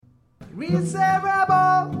Reset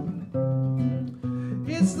Rebel.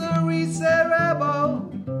 It's the Reset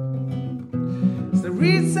Rebel. It's the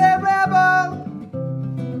Reset Rebel.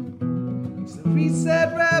 It's the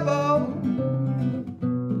Reset Rebel.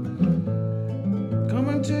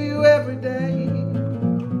 Coming to you every day.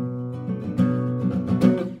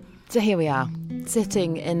 So here we are,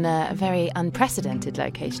 sitting in a very unprecedented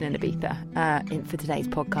location in Ibiza for today's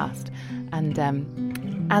podcast. And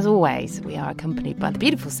as always, we are accompanied by the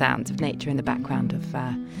beautiful sounds of nature in the background of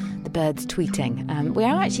the birds tweeting. We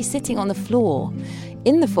are actually sitting on the floor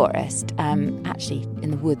in the forest, actually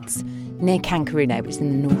in the woods near Cancarune, which is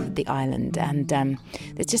in the north of the island. And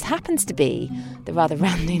this just happens to be the rather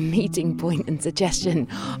random meeting point and suggestion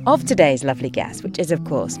of today's lovely guest, which is, of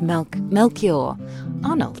course, Melchior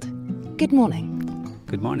Arnold. Good morning.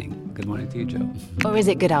 Good morning. Good morning to you, Joe. Or is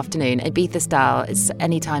it good afternoon? Ibiza style, it's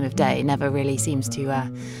any time of day. Never really seems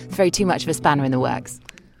to throw too much of a spanner in the works.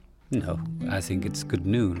 No, I think it's good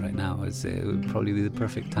noon right now. It would probably be the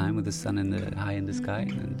perfect time with the sun high in the sky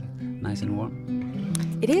and nice and warm.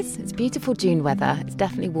 It is. It's beautiful June weather. It's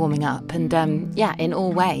definitely warming up. And in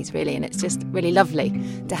all ways, really. And it's just really lovely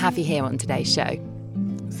to have you here on today's show.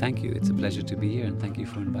 Thank you. It's a pleasure to be here, and thank you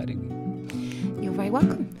for inviting me. You're very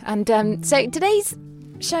welcome. And so today's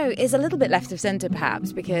show is a little bit left of centre,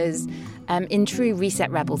 perhaps, because in true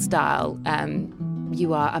Reset Rebel style,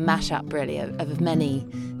 you are a mashup, really, of many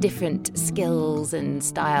different skills and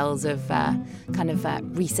styles of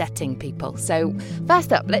resetting people. So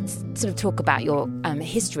first up, let's sort of talk about your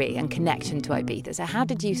history and connection to Ibiza. So how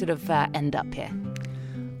did you sort of end up here?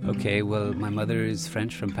 Okay, well, my mother is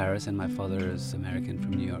French from Paris and my father is American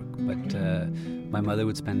from New York. But my mother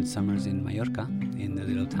would spend summers in Mallorca, in the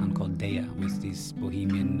little town called Deia, with these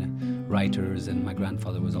bohemian writers, and my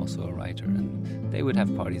grandfather was also a writer, and they would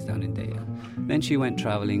have parties down in Deia. Then she went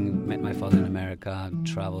traveling, met my father in America,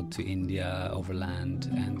 traveled to India, overland,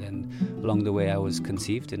 and then along the way I was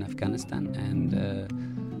conceived in Afghanistan, and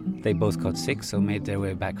they both got sick, so made their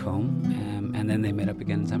way back home, and then they met up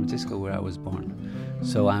again in San Francisco, where I was born.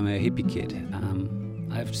 So I'm a hippie kid.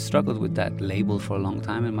 I've struggled with that label for a long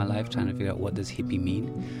time in my life, trying to figure out what does hippie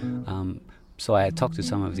mean. So I talked to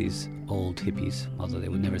some of these old hippies, although they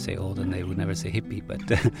would never say old and they would never say hippie, but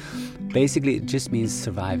basically it just means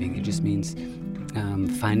surviving. It just means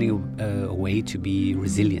finding a way to be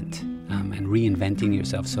resilient and reinventing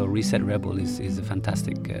yourself. So Reset Rebel is a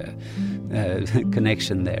fantastic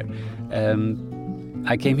connection there.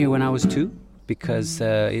 I came here when I was 2 because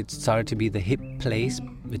it started to be the hip place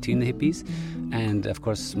between the hippies, and of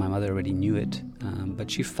course my mother already knew it, but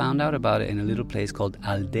she found out about it in a little place called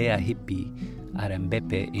Aldea Hippie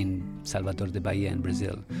Arembepe in Salvador de Bahia in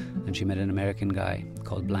Brazil, and she met an American guy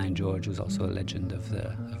called Blind George, who's also a legend of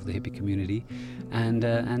the hippie community,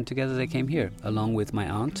 and together they came here along with my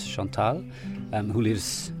aunt Chantal, who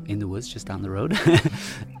lives in the woods just down the road,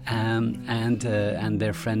 and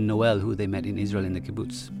their friend Noel, who they met in Israel in the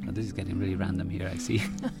kibbutz. Now, this is getting really random here, I see.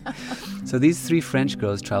 So these 3 French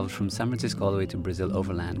girls traveled from San Francisco all the way to Brazil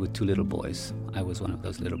overland with 2 little boys. I was one of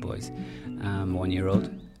those little boys, 1-year-old.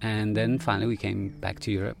 And then finally we came back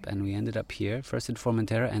to Europe, and we ended up here, first in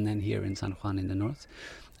Formentera and then here in San Juan in the north.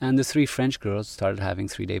 And the 3 French girls started having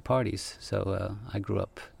 3-day parties. So I grew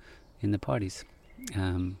up in the parties.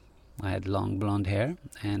 I had long blonde hair,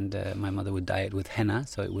 and my mother would dye it with henna,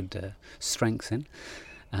 so it would strengthen.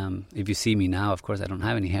 If you see me now, of course, I don't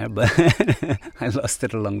have any hair, but I lost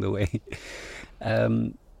it along the way.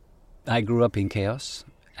 I grew up in chaos,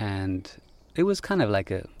 and it was kind of like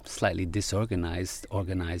a slightly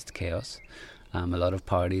organized chaos. A lot of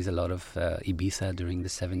parties, a lot of Ibiza during the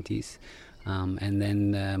 70s. And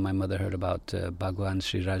then my mother heard about Bhagwan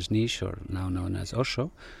Sri Rajneesh, or now known as Osho,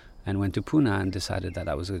 and went to Pune and decided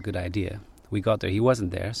that was a good idea. We got there. He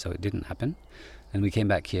wasn't there, so it didn't happen. And we came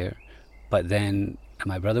back here. But then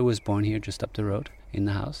my brother was born here just up the road in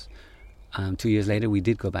the house. 2 years later, we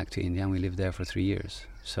did go back to India, and we lived there for 3 years.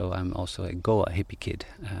 So I'm also a Goa hippie kid,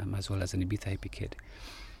 as well as an Ibiza hippie kid.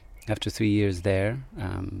 After 3 years there,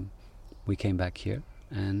 we came back here,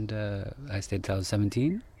 and I stayed till I was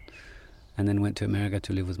 17, and then went to America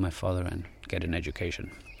to live with my father and get an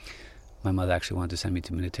education. My mother actually wanted to send me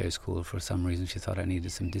to military school for some reason. She thought I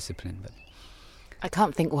needed some discipline, but I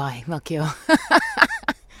can't think why, Melchior.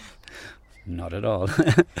 Not at all.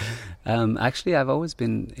 Actually, I've always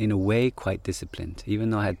been, in a way, quite disciplined.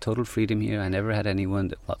 Even though I had total freedom here, I never had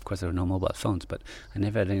anyone, well, of course there were no mobile phones, but I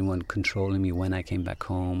never had anyone controlling me when I came back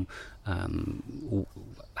home,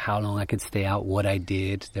 how long I could stay out, what I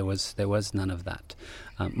did. There was none of that.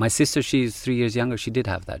 My sister, she's 3 years younger, she did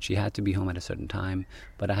have that. She had to be home at a certain time,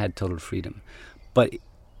 but I had total freedom. But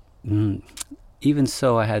even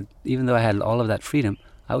though I had all of that freedom,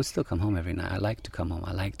 I would still come home every night. I like to come home.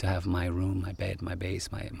 I like to have my room, my bed, my base,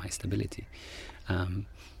 my stability.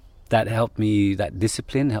 That helped me. That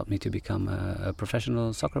discipline helped me to become a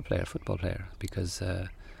professional soccer player, football player, because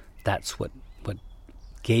that's what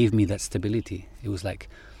gave me that stability. It was like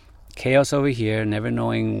chaos over here, never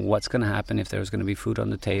knowing what's going to happen, if there was going to be food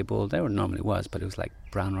on the table. There normally was, but it was like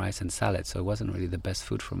brown rice and salad, so it wasn't really the best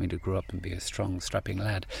food for me to grow up and be a strong, strapping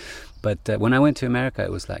lad. But when I went to America,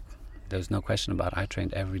 it was like, there was no question about it. I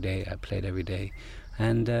trained every day, I played every day,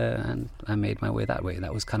 and I made my way that way.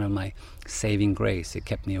 That was kind of my saving grace. It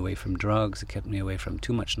kept me away from drugs, it kept me away from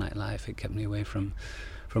too much nightlife, it kept me away from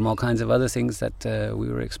all kinds of other things that we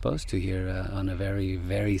were exposed to here on a very,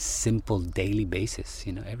 very simple daily basis,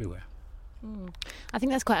 everywhere. I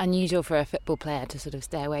think that's quite unusual for a football player to sort of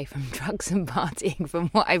stay away from drugs and partying, from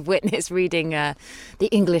what I've witnessed reading the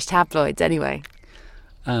English tabloids anyway.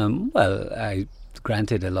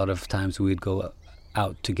 Granted, a lot of times we'd go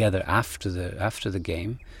out together after the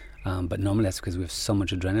game, but normally that's because we have so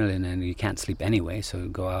much adrenaline and you can't sleep anyway, so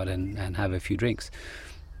we'd go out and have a few drinks.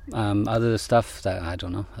 Other stuff that I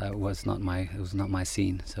don't know, it was not my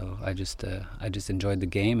scene. So I just enjoyed the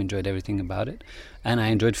game, enjoyed everything about it, and I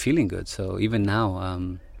enjoyed feeling good. So even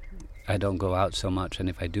now, I don't go out so much, and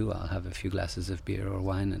if I do, I'll have a few glasses of beer or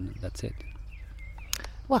wine, and that's it.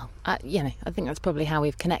 Well, I think that's probably how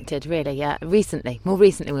we've connected, really. More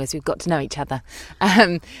recently, as we've got to know each other.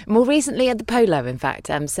 More recently at the Polo, in fact,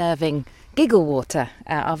 serving Giggle Water,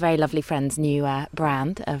 our very lovely friend's new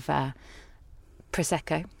brand of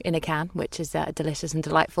Prosecco in a can, which is delicious and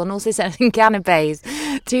delightful, and also sending canapes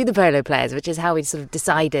to the Polo players, which is how we sort of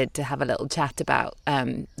decided to have a little chat about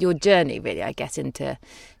your journey, really, I guess,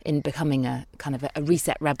 in becoming a kind of a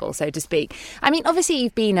reset rebel, so to speak. I mean, obviously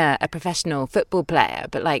you've been a professional football player,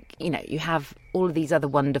 but you have all of these other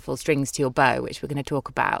wonderful strings to your bow, which we're going to talk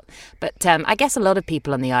about. But I guess a lot of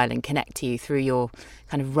people on the island connect to you through your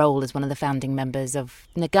kind of role as one of the founding members of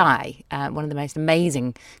Nagai, one of the most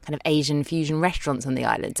amazing kind of Asian fusion restaurants on the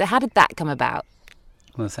island. So how did that come about?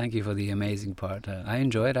 Well, thank you for the amazing part. I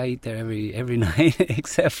enjoy it. I eat there every night,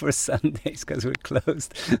 except for Sundays because we're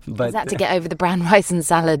closed. But is that to get over the brown rice and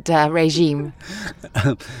salad regime?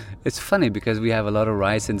 It's funny because we have a lot of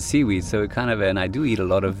rice and seaweed, so and I do eat a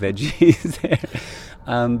lot of veggies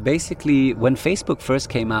there. Basically, when Facebook first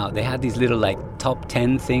came out, they had these little top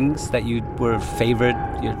 10 things that your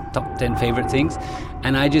top 10 favorite things,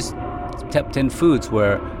 and I just top 10 foods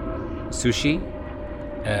were sushi,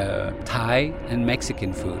 Thai and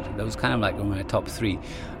Mexican food. That was kind of like my top 3.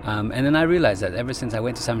 And then I realized that ever since I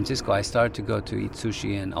went to San Francisco, I started to go to eat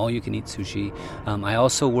sushi and all-you-can-eat sushi. I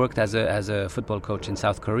also worked as a football coach in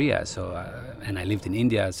South Korea, and I lived in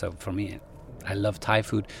India. So for me, I love Thai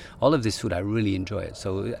food. All of this food, I really enjoy it.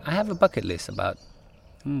 So I have a bucket list about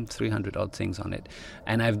 300 odd things on it,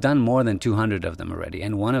 and I've done more than 200 of them already.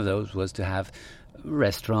 And one of those was to have a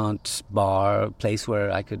restaurant, bar, place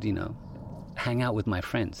where I could, hang out with my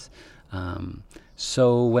friends.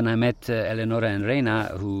 So when I met Eleonora and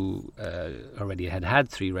Reina, who already had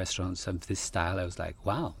 3 restaurants of this style, I was like,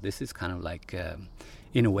 wow, this is kind of like,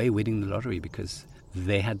 in a way, winning the lottery, because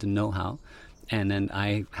they had the know-how, and then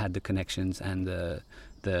I had the connections and the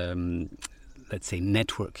let's say,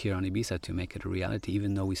 network here on Ibiza to make it a reality,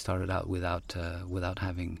 even though we started out without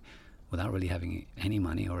really having any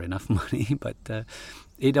money or enough money, but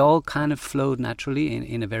it all kind of flowed naturally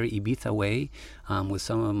in a very Ibiza way, with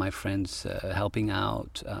some of my friends helping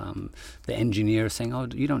out, the engineer saying, oh,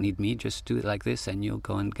 you don't need me, just do it like this and you'll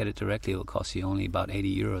go and get it directly. It'll cost you only about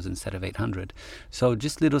 80 euros instead of 800. So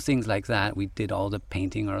just little things like that. We did all the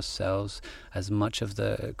painting ourselves, as much of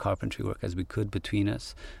the carpentry work as we could between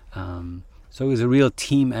us. So it was a real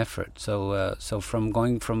team effort. So from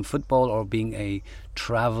going from football or being a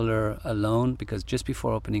traveler alone, because just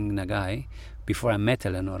before opening Nagai, before I met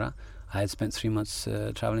Eleonora, I had spent 3 months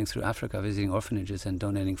traveling through Africa, visiting orphanages and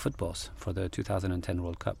donating footballs for the 2010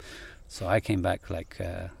 World Cup. So I came back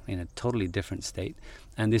in a totally different state.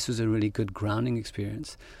 And this was a really good grounding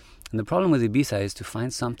experience. And the problem with Ibiza is to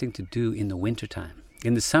find something to do in the wintertime.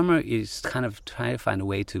 In the summer, is kind of trying to find a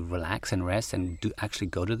way to relax and rest and actually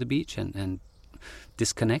go to the beach and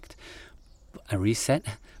disconnect, a reset.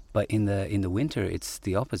 But in the winter, it's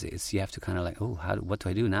the opposite. You have to kind of what do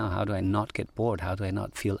I do now? How do I not get bored? How do I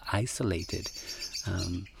not feel isolated?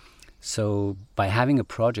 So by having a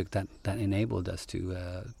project that enabled us to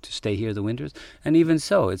stay here the winters, and even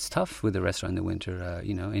so, it's tough with the restaurant in the winter.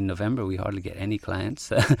 In November we hardly get any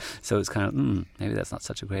clients, so it's kind of maybe that's not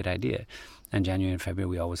such a great idea. And January and February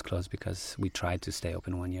we always close because we tried to stay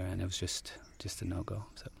open 1 year and it was just a no-go.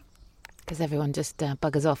 So. Because everyone just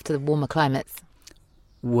buggers off to the warmer climates.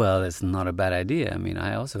 Well, it's not a bad idea. I mean,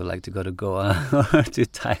 I also like to go to Goa or to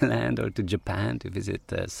Thailand or to Japan to visit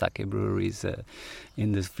sake breweries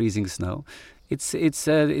in the freezing snow. It's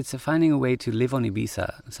finding a way to live on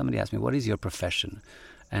Ibiza. Somebody asked me, "What is your profession?"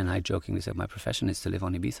 And I jokingly said, "My profession is to live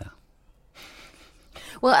on Ibiza."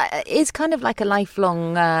 Well, it's kind of like a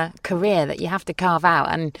lifelong career that you have to carve out.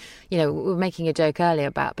 And, you know, we were making a joke earlier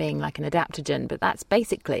about being like an adaptogen, but that's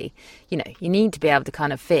basically, you know, you need to be able to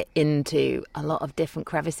kind of fit into a lot of different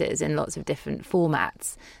crevices in lots of different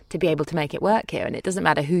formats to be able to make it work here. And it doesn't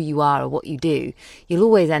matter who you are or what you do. You'll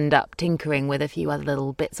always end up tinkering with a few other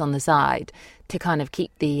little bits on the side to kind of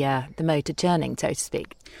keep the motor churning, so to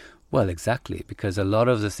speak. Well, exactly, because a lot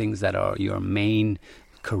of the things that are your main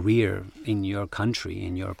career in your country,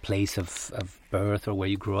 in your place of birth or where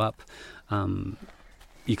you grew up,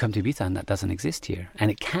 you come to Ibiza and that doesn't exist here,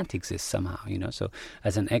 and it can't exist somehow, you know. So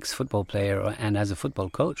as an ex-football player and as a football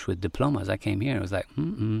coach with diplomas, I came here and was like,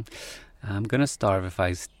 I'm going to starve if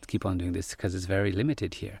I keep on doing this, because it's very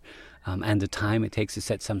limited here. And the time it takes to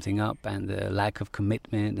set something up and the lack of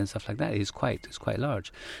commitment and stuff like that is quite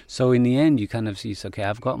large. So in the end, you kind of see, okay,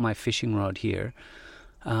 I've got my fishing rod here,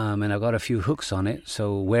 and I've got a few hooks on it.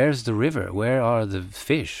 So where's the river? Where are the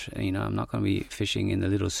fish? You know, I'm not going to be fishing in the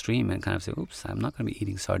little stream and kind of say, oops, I'm not going to be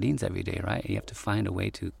eating sardines every day, right? You have to find a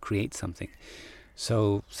way to create something.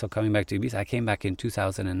 So coming back to Ibiza, I came back in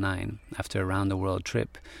 2009 after a round-the-world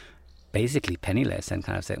trip, basically penniless, and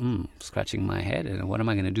kind of said, scratching my head, and what am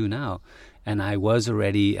I going to do now? And I was a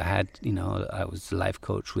life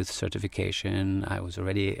coach with certification. I was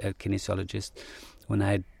already a kinesiologist. When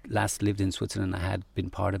I last lived in Switzerland, I had been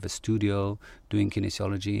part of a studio doing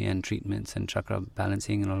kinesiology and treatments and chakra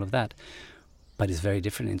balancing and all of that. But it's very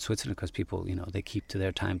different in Switzerland because people, you know, they keep to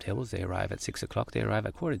their timetables. They arrive at 6 o'clock. They arrive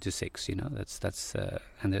at 5:45. You know, that's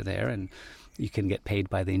and they're there, and you can get paid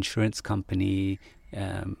by the insurance company,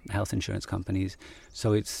 health insurance companies.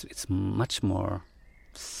 So it's much more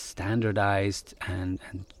standardized and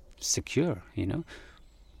secure. You know,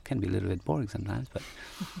 can be a little bit boring sometimes, but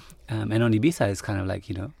and on Ibiza it's kind of like,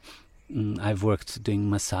 you know, I've worked doing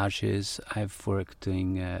massages, I've worked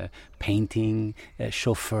doing painting,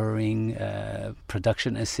 chauffeuring,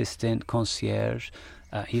 production assistant, concierge.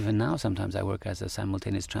 Even now, sometimes I work as a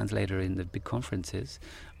simultaneous translator in the big conferences.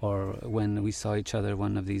 Or when we saw each other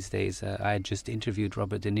one of these days, I had just interviewed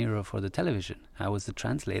Robert De Niro for the television. I was the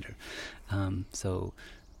translator. So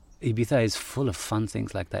Ibiza is full of fun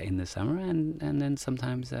things like that in the summer, and then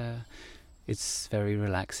sometimes it's very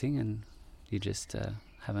relaxing, and you just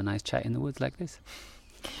have a nice chat in the woods like this.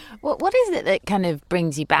 What is it that kind of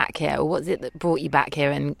brings you back here, or what's it that brought you back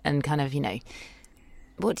here, and kind of, you know,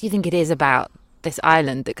 what do you think it is about this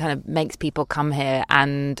island that kind of makes people come here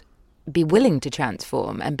and be willing to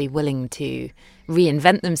transform and be willing to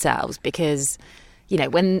reinvent themselves? Because, you know,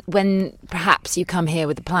 when perhaps you come here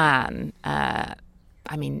with a plan,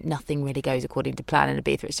 I mean, nothing really goes according to plan in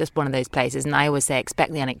Ibiza. It's just one of those places. And I always say,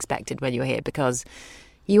 expect the unexpected when you're here, because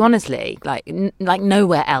you honestly, like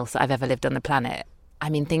nowhere else I've ever lived on the planet, I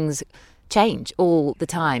mean, things change all the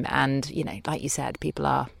time. And, you know, like you said, people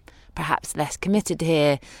are perhaps less committed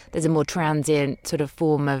here. There's a more transient sort of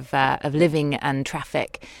form of living and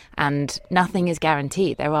traffic, and nothing is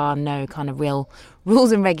guaranteed. There are no kind of real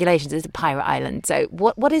rules and regulations. It's a pirate island. So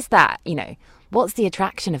what is that? You know, what's the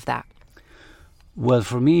attraction of that? Well,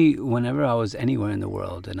 for me, whenever I was anywhere in the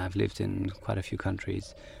world, and I've lived in quite a few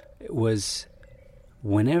countries, it was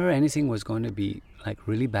whenever anything was going to be like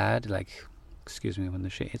really bad, like, excuse me when the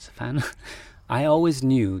shit hits the fan, I always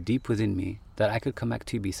knew deep within me that I could come back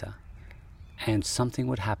to Ibiza and something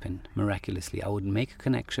would happen miraculously. I would make a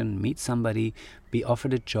connection, meet somebody, be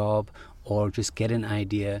offered a job, or just get an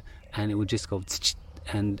idea, and it would just go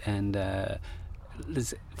and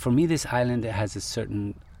for me, this island, it has a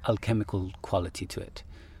certain alchemical quality to it.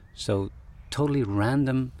 So totally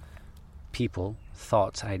random people,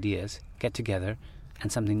 thoughts, ideas get together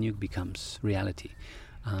and something new becomes reality.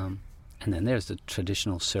 And then there's the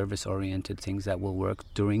traditional service-oriented things that will work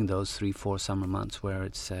during those 3-4 summer months where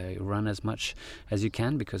it's run as much as you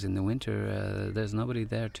can, because in the winter there's nobody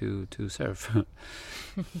there to serve.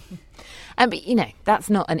 But, you know,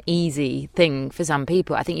 that's not an easy thing for some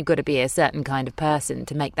people. I think you've got to be a certain kind of person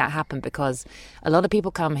to make that happen, because a lot of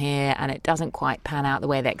people come here and it doesn't quite pan out the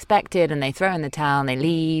way they expected, and they throw in the towel and they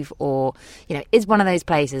leave. Or, you know, it's one of those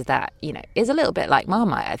places that, you know, is a little bit like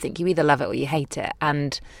Marmite. I think you either love it or you hate it.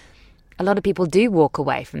 And a lot of people do walk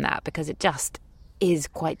away from that because it just is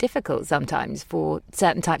quite difficult sometimes for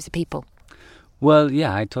certain types of people. Well,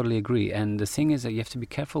 yeah, I totally agree. And the thing is that you have to be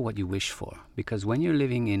careful what you wish for, because when you're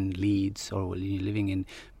living in Leeds, or you're living in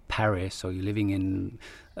Paris, or you're living in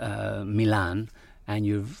Milan, and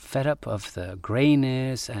you're fed up of the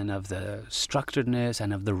grayness and of the structuredness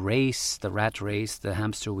and of the race, the rat race, the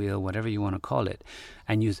hamster wheel, whatever you want to call it,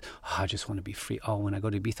 and I just want to be free. Oh, when I go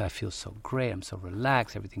to Ibiza, I feel so great. I'm so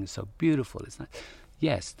relaxed. Everything is so beautiful. It's not.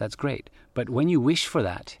 Yes, that's great. But when you wish for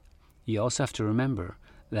that, you also have to remember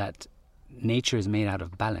that nature is made out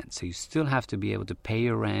of balance. So you still have to be able to pay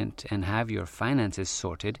your rent and have your finances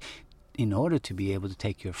sorted in order to be able to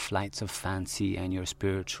take your flights of fancy and your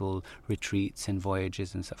spiritual retreats and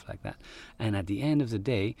voyages and stuff like that. And at the end of the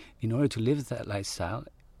day, in order to live that lifestyle,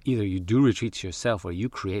 either you do retreats yourself or you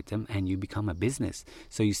create them and you become a business.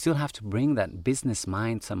 So you still have to bring that business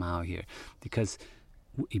mind somehow here, because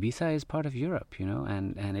Ibiza is part of Europe,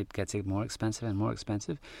 and it gets more expensive and more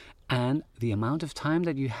expensive. And the amount of time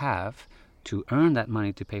that you have to earn that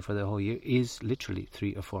money to pay for the whole year is literally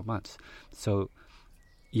 3 or 4 months. So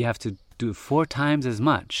you have to do 4 times as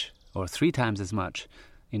much or 3 times as much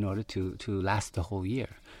in order to last the whole year.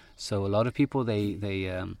 So a lot of people,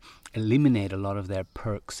 they eliminate a lot of their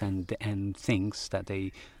perks and things that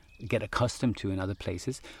they get accustomed to in other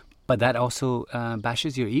places. But that also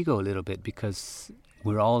bashes your ego a little bit, because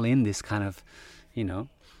we're all in this kind of,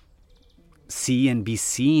 see and be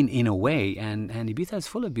seen in a way. And Ibiza is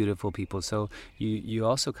full of beautiful people. So you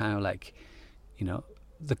also kind of like,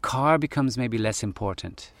 the car becomes maybe less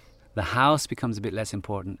important. The house becomes a bit less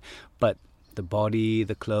important. But the body,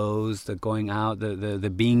 the clothes, the going out,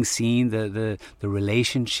 the being seen, the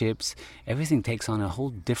relationships, everything takes on a whole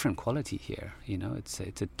different quality here. It's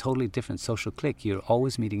a totally different social clique. You're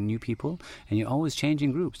always meeting new people, and you're always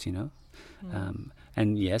changing groups.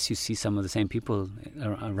 And yes, you see some of the same people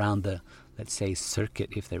around the, let's say, circuit,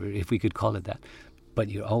 if we could call it that. But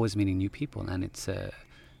you're always meeting new people, and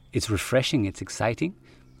it's refreshing, it's exciting,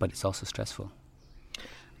 but it's also stressful.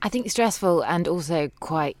 I think stressful and also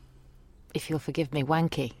quite, if you'll forgive me,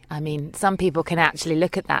 wanky. I mean, some people can actually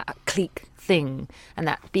look at that clique thing and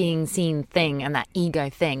that being seen thing and that ego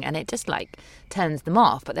thing, and it just turns them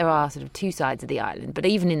off. But there are sort of 2 sides of the island. But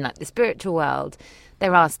even in the spiritual world,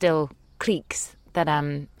 there are still cliques that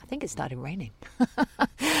I think it started raining.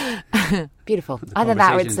 Beautiful. Either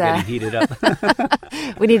that or it's getting heated up.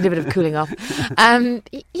 We need a bit of cooling off.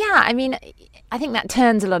 Yeah, I mean, I think that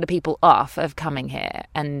turns a lot of people off of coming here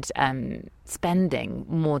and spending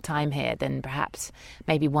more time here than perhaps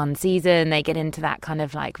maybe one season. They get into that kind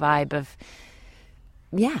of vibe of,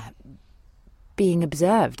 being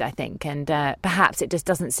observed, I think. And perhaps it just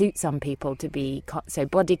doesn't suit some people to be so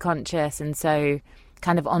body conscious and so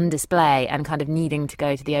kind of on display and kind of needing to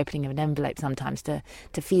go to the opening of an envelope sometimes to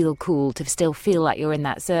feel cool, to still feel like you're in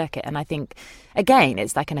that circuit. And I think, again,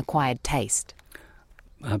 it's like an acquired taste.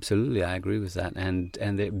 Absolutely, I agree with that.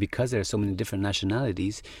 And because there are so many different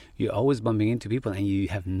nationalities, you're always bumping into people and you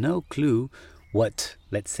have no clue what,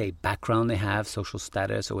 let's say, background they have, social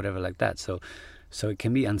status or whatever like that. So it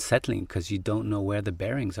can be unsettling because you don't know where the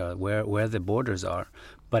bearings are, where the borders are.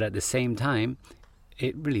 But at the same time,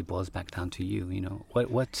 it really boils back down to you.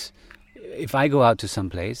 What if I go out to some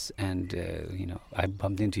place and I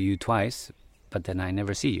bumped into you twice, but then I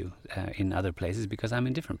never see you in other places because I'm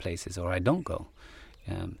in different places or I don't go.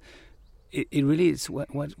 It really is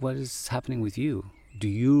what is happening with you. Do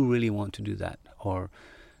you really want to do that, or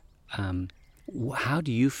how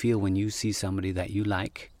do you feel when you see somebody that you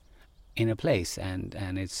like in a place and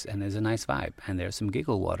there's a nice vibe and there's some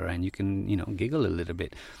giggle water and you can giggle a little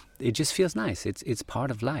bit? It just feels nice. It's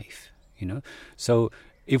part of life, So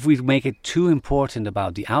if we make it too important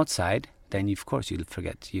about the outside, then of course you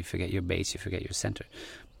forget your base, you forget your center.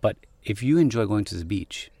 But if you enjoy going to the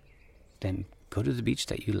beach, then go to the beach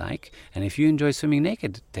that you like. And if you enjoy swimming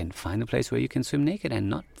naked, then find a place where you can swim naked and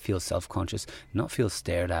not feel self-conscious, not feel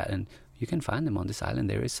stared at. And you can find them on this island.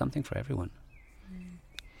 There is something for everyone.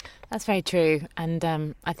 That's very true. And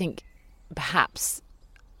I think perhaps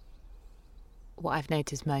what I've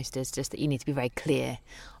noticed most is just that you need to be very clear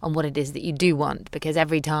on what it is that you do want, because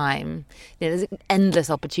every time there's endless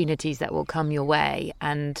opportunities that will come your way,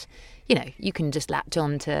 and you can just latch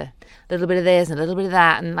on to a little bit of this and a little bit of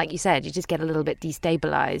that, and like you said, you just get a little bit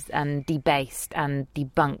destabilized and debased and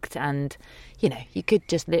debunked, and you could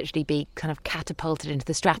just literally be kind of catapulted into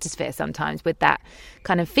the stratosphere sometimes with that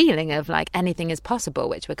kind of feeling of like anything is possible,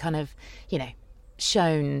 which we're kind of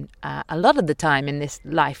shown a lot of the time in this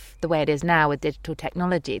life the way it is now with digital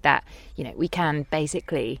technology, that we can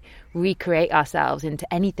basically recreate ourselves into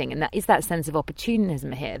anything, and that is that sense of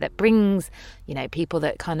opportunism here that brings people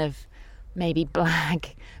that kind of maybe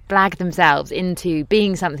blag themselves into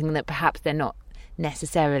being something that perhaps they're not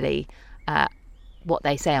necessarily what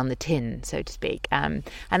they say on the tin, so to speak, and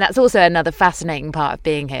that's also another fascinating part of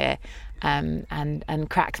being here. and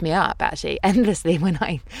cracks me up actually endlessly when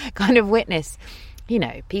I kind of witness,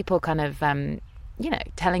 people kind of,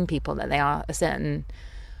 telling people that they are a certain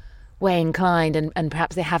way inclined and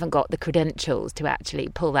perhaps they haven't got the credentials to actually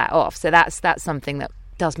pull that off. So that's something that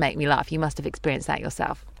does make me laugh. You must have experienced that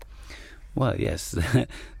yourself. Well, yes,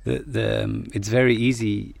 it's very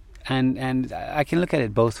easy, and I can look at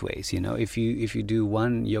it both ways. If you do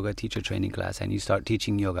one yoga teacher training class and you start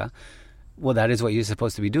teaching yoga, well, that is what you're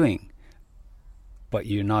supposed to be doing. But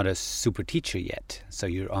you're not a super teacher yet, so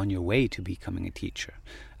you're on your way to becoming a teacher.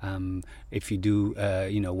 If you do,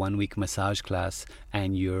 1 week massage class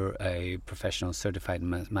and you're a professional certified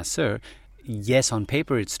masseur, yes, on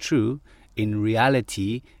paper it's true. In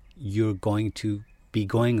reality, you're going to be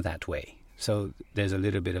going that way. So there's a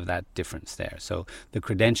little bit of that difference there. So the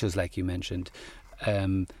credentials, like you mentioned,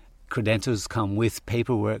 credentials come with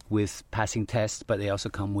paperwork, with passing tests, but they also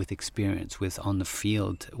come with experience, with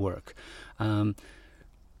on-the-field work. When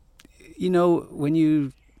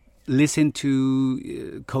you listen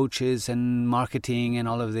to coaches and marketing and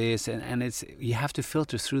all of this, and you have to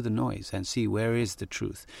filter through the noise and see where is the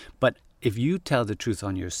truth. But if you tell the truth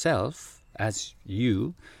on yourself, as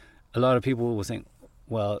you, a lot of people will think,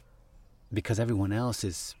 well, because everyone else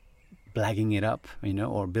is blagging it up,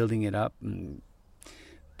 or building it up,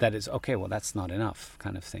 that is okay, well, that's not enough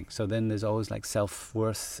kind of thing. So then there's always like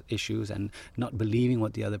self-worth issues and not believing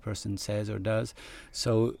what the other person says or does.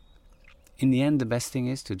 So in the end, the best thing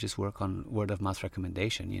is to just work on word of mouth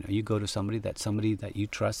recommendation. You go to somebody that you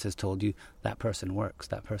trust has told you that person works,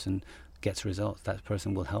 that person gets results, that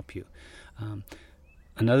person will help you.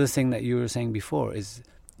 Another thing that you were saying before is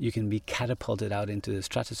you can be catapulted out into the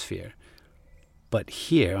stratosphere. But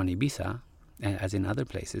here on Ibiza, as in other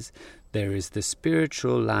places, there is the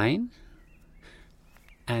spiritual line,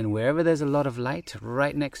 and wherever there's a lot of light,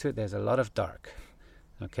 right next to it, there's a lot of dark.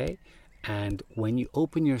 Okay? And when you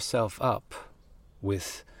open yourself up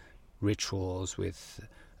with rituals, with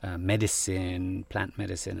medicine, plant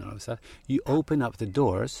medicine, and all that stuff, you open up the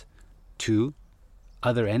doors to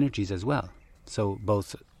other energies as well. So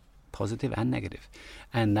both positive and negative.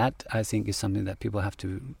 And that, I think, is something that people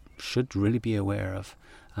should really be aware of.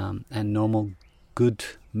 And normal, good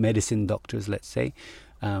medicine doctors, let's say,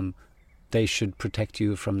 they should protect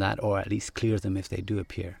you from that, or at least clear them if they do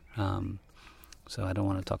appear. So I don't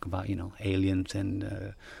want to talk about, aliens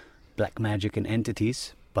and black magic and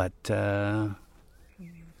entities, but I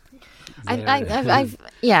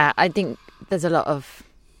think there's a lot of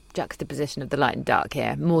juxtaposition of the light and dark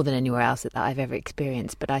here, more than anywhere else that I've ever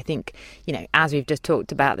experienced. But I think, as we've just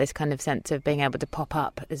talked about, this kind of sense of being able to pop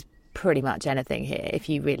up as pretty much anything here, if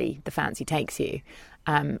the fancy takes you.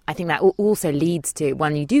 I think that also leads to,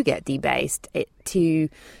 when you do get debased, to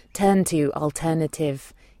turn to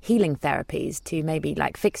alternative healing therapies to maybe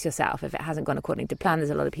fix yourself if it hasn't gone according to plan. There's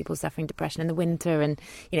a lot of people suffering depression in the winter, and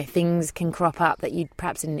things can crop up that you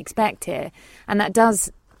perhaps didn't expect here, and that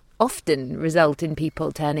does often result in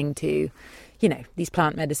people turning to these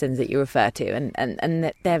plant medicines that you refer to, and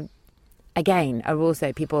that there again are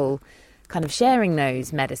also people kind of sharing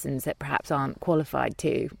those medicines that perhaps aren't qualified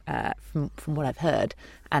to, from what I've heard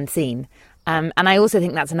and seen. And I also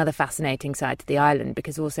think that's another fascinating side to the island,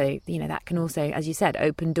 because also, that can also, as you said,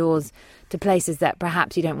 open doors to places that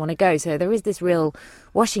perhaps you don't want to go. So there is this real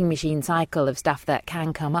washing machine cycle of stuff that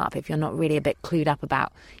can come up if you're not really a bit clued up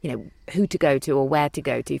about, who to go to or where to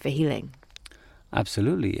go to for healing.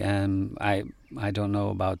 Absolutely. I don't know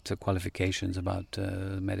about qualifications about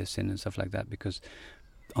medicine and stuff like that, because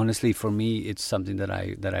honestly, for me, it's something that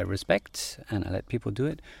I respect, and I let people do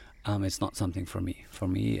it. It's not something for me. For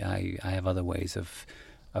me, I have other ways of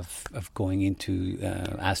going into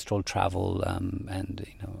astral travel, and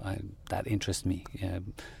that interests me.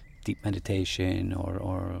 Deep meditation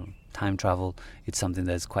or time travel. It's something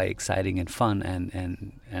that's quite exciting and fun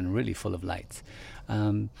and really full of light.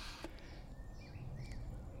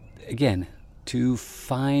 Again, to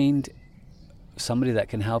find somebody that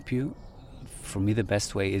can help you, for me, the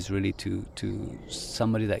best way is really to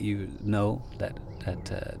somebody that you know, that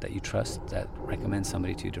you trust, that recommends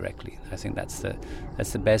somebody to you directly. I think that's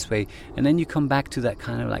the best way. And then you come back to that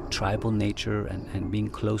kind of tribal nature and being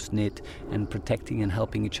close knit and protecting and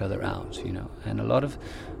helping each other out. And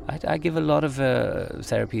I give a lot of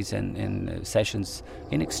therapies and sessions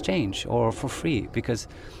in exchange or for free, because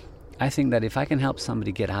I think that if I can help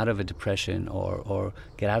somebody get out of a depression or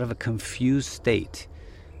get out of a confused state,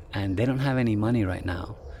 and they don't have any money right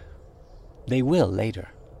now, they will later.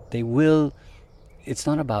 They will. It's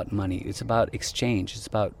not about money. It's about exchange. It's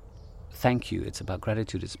about thank you. It's about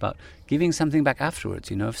gratitude. It's about giving something back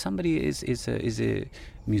afterwards. If somebody is a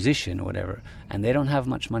musician or whatever, and they don't have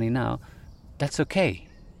much money now, that's okay.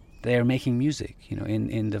 They are making music.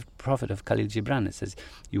 In the Prophet of Khalil Gibran, it says,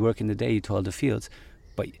 you work in the day, you toil the fields,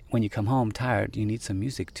 but when you come home tired, you need some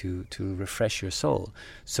music to refresh your soul.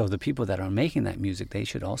 So the people that are making that music, they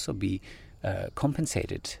should also be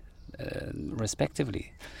compensated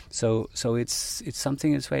respectively. So it's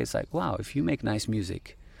something in its way. It's like, wow, if you make nice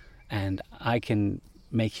music, and I can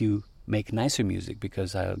make you make nicer music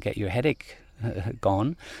because I'll get your headache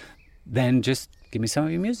gone, then just give me some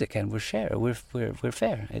of your music and we'll share. We're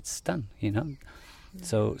fair. It's done.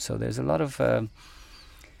 So there's a lot of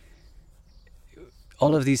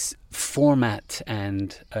all of these format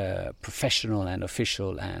and professional and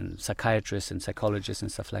official and psychiatrists and psychologists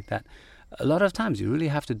and stuff like that. A lot of times you really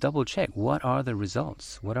have to double check what are the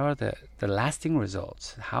results, what are the lasting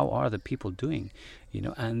results, how are the people doing,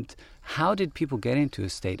 and how did people get into a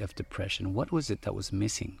state of depression? What was it that was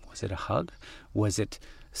missing? Was it a hug? Was it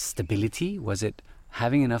stability? Was it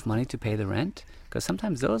having enough money to pay the rent? Because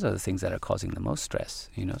sometimes those are the things that are causing the most stress,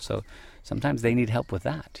 so sometimes they need help with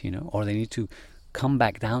that, or they need to come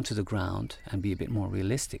back down to the ground and be a bit more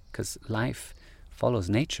realistic, because life follows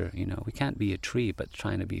nature. We can't be a tree but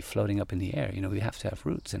trying to be floating up in the air. We have to have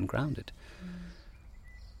roots and grounded.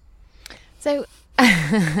 So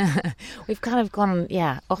we've kind of gone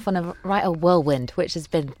off on a whirlwind, which has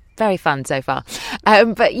been very fun so far.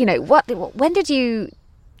 But when did you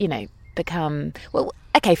become, well,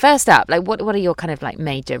 okay, first up, like what are your kind of like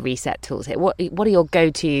major reset tools here? What are your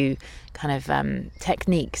go-to kind of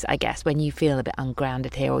techniques, I guess, when you feel a bit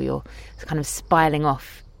ungrounded here, or you're kind of spiraling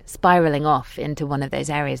off into one of those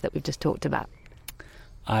areas that we've just talked about?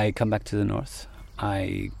 I come back to the north.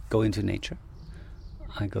 I go into nature.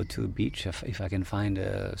 I go to a beach. If I can find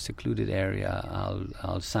a secluded area,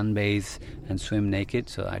 I'll sunbathe and swim naked.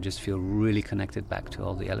 So I just feel really connected back to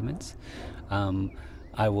all the elements.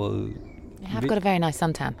 I will. You have got a very nice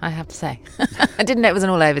suntan, I have to say. I didn't know it was an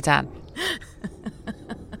all-over tan.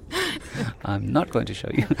 I'm not going to show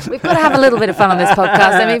you. We've got to have a little bit of fun on this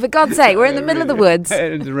podcast. I mean, for God's sake, we're in the middle of the woods.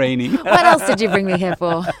 It's raining. What else did you bring me here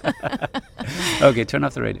for? Okay, turn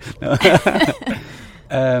off the radio.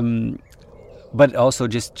 No. But also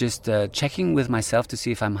just checking with myself to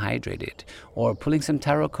see if I'm hydrated, or pulling some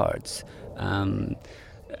tarot cards,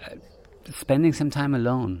 spending some time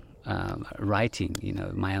alone, writing,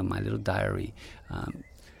 my little diary.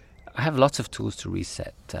 I have lots of tools to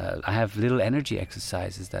reset. I have little energy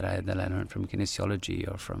exercises that I learned from kinesiology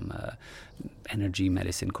or from energy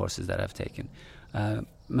medicine courses that I've taken.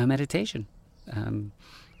 My meditation.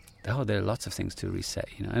 There are lots of things to reset,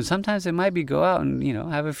 And sometimes it might be go out and,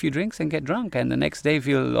 have a few drinks and get drunk, and the next day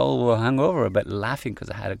feel all hungover, but laughing because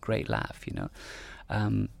I had a great laugh,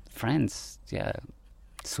 Friends,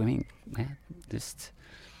 swimming, just...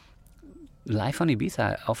 Life on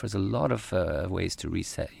Ibiza offers a lot of ways to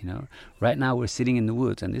reset, Right now we're sitting in the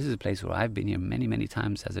woods, and this is a place where I've been here many, many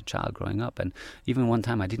times as a child growing up. And even one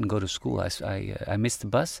time I didn't go to school. I missed the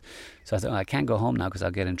bus, so I thought, I can't go home now because I'll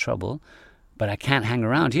get in trouble. But I can't hang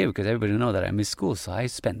around here because everybody know that I missed school. So I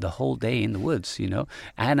spent the whole day in the woods,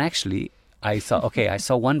 And actually, I thought, okay, I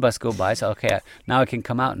saw one bus go by, so okay, now I can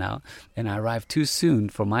come out now. And I arrived too soon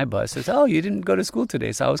for my bus. So I said, oh, you didn't go to school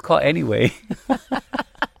today, so I was caught anyway.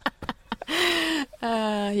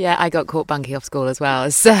 I got caught bunking off school as well.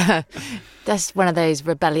 That's one of those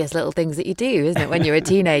rebellious little things that you do, isn't it, when you're a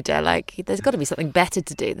teenager? Like, there's got to be something better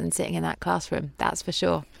to do than sitting in that classroom, that's for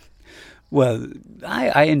sure. Well,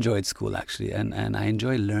 I enjoyed school, actually, and I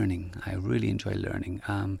enjoy learning. I really enjoy learning.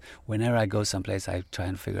 Whenever I go someplace, I try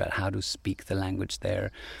and figure out how to speak the language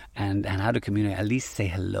there and how to communicate, at least say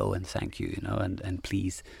hello and thank you, and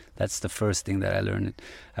please. That's the first thing that I learned.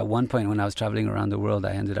 At one point when I was traveling around the world,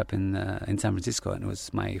 I ended up in San Francisco, and it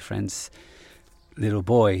was my friend's little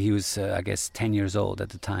boy. He was, I guess, 10 years old at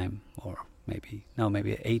the time, or maybe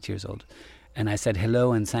 8 years old. And I said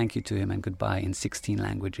hello and thank you to him and goodbye in 16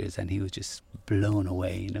 languages, and he was just blown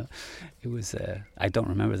away, It was, I don't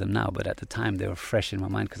remember them now, but at the time they were fresh in my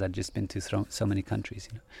mind because I'd just been to so many countries,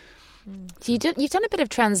 So you've done a bit of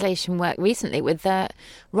translation work recently with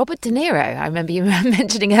Robert De Niro. I remember you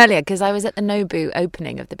mentioning earlier, because I was at the Nobu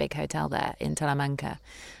opening of the big hotel there in Salamanca.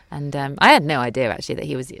 And I had no idea, actually, that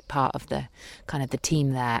he was part of the kind of the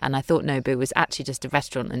team there. And I thought Nobu was actually just a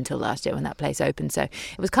restaurant until last year when that place opened. So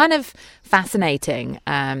it was kind of fascinating.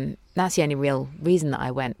 That's the only real reason that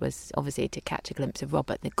I went, was obviously to catch a glimpse of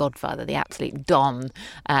Robert, the godfather, the absolute don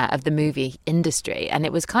of the movie industry. And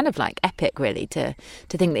it was kind of like epic, really, to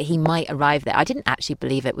think that he might arrive there. I didn't actually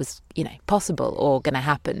believe it was, possible or going to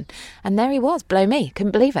happen. And there he was, blow me,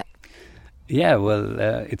 couldn't believe it. Yeah, well,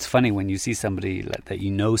 it's funny when you see somebody that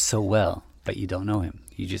you know so well, but you don't know him.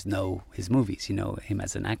 You just know his movies. You know him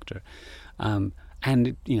as an actor.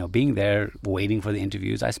 And, you know, being there, waiting for the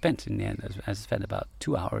interviews, I spent, in the end, I spent about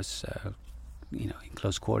 2 hours, you know, in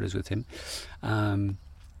close quarters with him.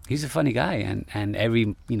 He's a funny guy, and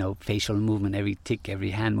every, you know, facial movement, every tick, every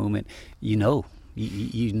hand movement, you know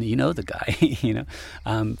the guy, you know.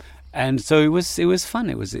 And so it was fun.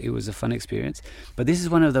 It was a fun experience. But this is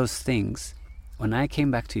one of those things. When I came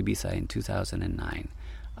back to Ibiza in 2009,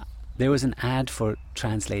 there was an ad for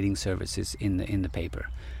translating services in the paper.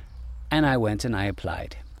 And I went and I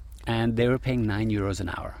applied, and they were paying €9 an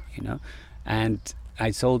hour, you know. And I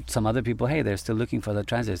told some other people, hey, they're still looking for the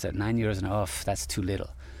translators at €9 an hour. That's too little.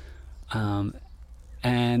 And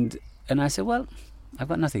I said, well, I've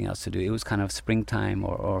got nothing else to do. It was kind of springtime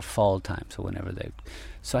or fall time, so whenever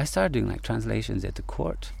so I started doing like translations at the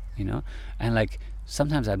court, you know, and like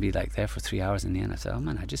sometimes I'd be like there for 3 hours. In the end I said, oh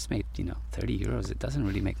man, I just made, you know, €30. It doesn't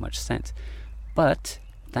really make much sense. But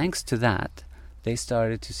thanks to that, they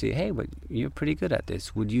started to say, hey, but you're pretty good at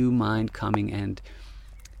this. Would you mind coming and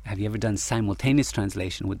have you ever done simultaneous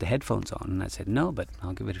translation with the headphones on? And I said, no, but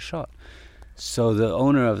I'll give it a shot. So the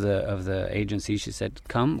owner of the agency, she said,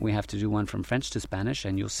 come, we have to do one from French to Spanish,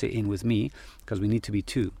 and you'll sit in with me because we need to be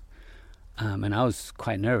two. And I was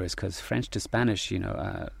quite nervous because French to Spanish, you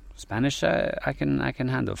know, Spanish I can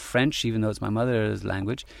handle. French, even though it's my mother's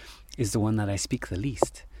language, is the one that I speak the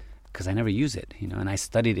least, because I never use it, you know, and I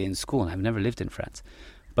studied it in school, and I've never lived in France.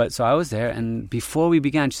 But so I was there, and before we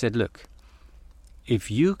began, she said, look, if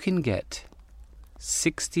you can get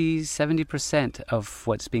 60-70% of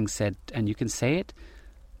what's being said and you can say it,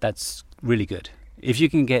 that's really good. If you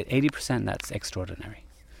can get 80%, that's extraordinary.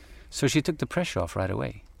 So she took the pressure off right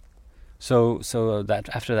away. So that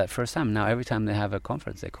after that first time, now every time they have a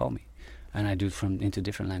conference, they call me. And I do into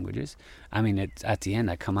different languages. I mean, at the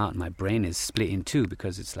end, I come out and my brain is split in two,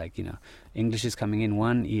 because it's like, you know, English is coming in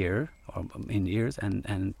one ear, or in ears,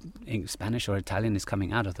 and Spanish or Italian is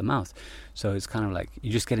coming out of the mouth. So it's kind of like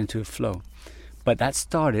you just get into a flow. But that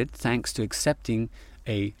started thanks to accepting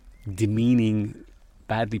a demeaning,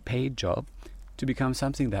 badly paid job to become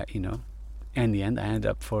something that, you know, in the end, I ended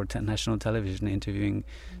up for national television interviewing,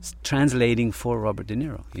 translating for Robert De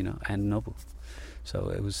Niro, you know, and Noble. So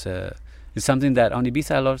it was... It's something that on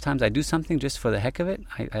Ibiza a lot of times I do something just for the heck of it.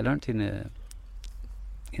 I learned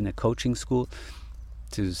in a coaching school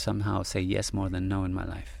to somehow say yes more than no in my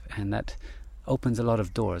life, and that opens a lot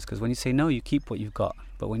of doors, because when you say no, you keep what you've got,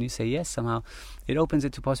 but when you say yes, somehow it opens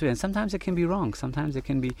it to possibility. And sometimes it can be wrong, sometimes it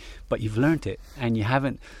can be, but you've learned it and you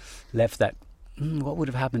haven't left that what would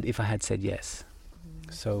have happened if I had said yes.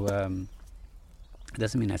 So it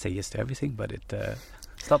doesn't mean I say yes to everything, but it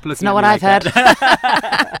stop looking. It's not what I've heard.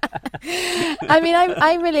 I mean,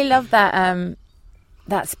 I really love that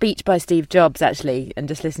that speech by Steve Jobs, actually, and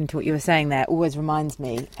just listening to what you were saying there always reminds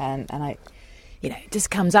me, and I, you know, it just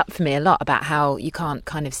comes up for me a lot about how you can't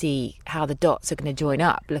kind of see how the dots are going to join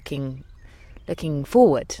up looking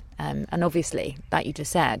forward. And obviously, like you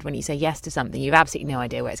just said, when you say yes to something, you've absolutely no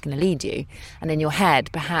idea where it's going to lead you. And in your head,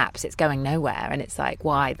 perhaps it's going nowhere. And it's like,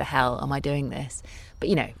 why the hell am I doing this? But,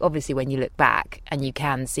 you know, obviously when you look back and you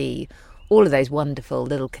can see all of those wonderful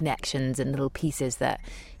little connections and little pieces that,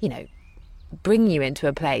 you know, bring you into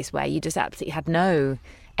a place where you just absolutely had no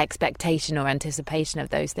expectation or anticipation of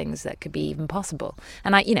those things that could be even possible.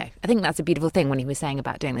 And I think that's a beautiful thing when he was saying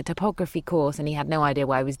about doing the typography course, and he had no idea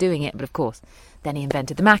why he was doing it, but of course then he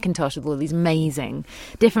invented the Macintosh with all these amazing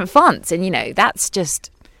different fonts, and you know, that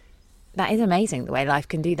is amazing the way life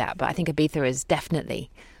can do that. But I think Ibiza is definitely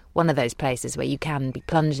one of those places where you can be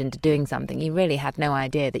plunged into doing something you really had no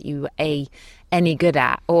idea that you were any good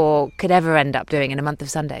at or could ever end up doing in a month of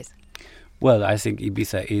Sundays. Well, I think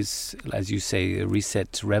Ibiza is, as you say, a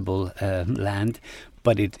reset rebel land,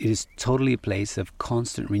 but it is totally a place of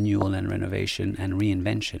constant renewal and renovation and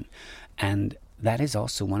reinvention. And that is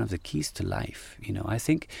also one of the keys to life. You know, I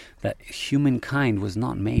think that humankind was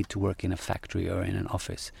not made to work in a factory or in an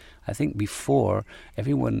office. I think before,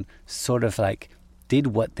 everyone sort of like did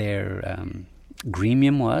what their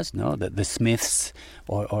gremium was, no? The smiths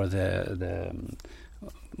or the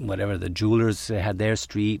whatever, the jewelers had their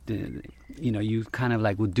street. You know, you kind of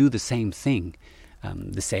like would do the same thing.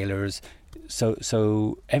 The sailors.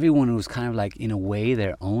 So everyone was kind of like, in a way,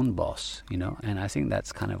 their own boss, you know. And I think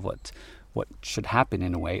that's kind of what should happen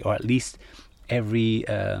in a way, or at least every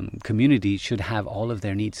community should have all of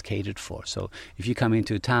their needs catered for. So if you come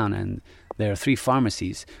into a town and there are 3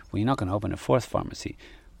 pharmacies, well, you're not going to open a 4th pharmacy,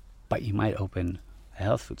 but you might open a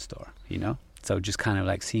health food store, you know. So just kind of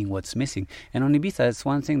like seeing what's missing. And on Ibiza, it's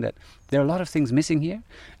one thing that there are a lot of things missing here,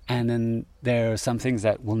 and then there are some things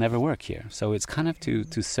that will never work here. So it's kind of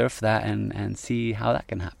to surf that and see how that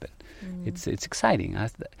can happen. It's exciting. I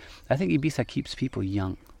think Ibiza keeps people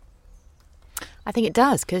young. I think it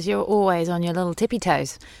does, because you're always on your little tippy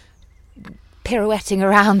toes, pirouetting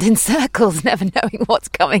around in circles, never knowing what's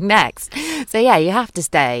coming next. So yeah, you have to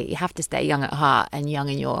stay young at heart and young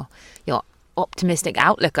in your optimistic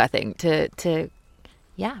outlook, I think, to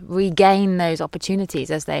regain those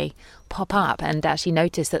opportunities as they pop up and actually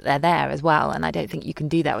notice that they're there as well. And I don't think you can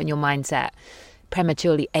do that when your mindset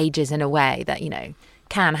prematurely ages in a way that,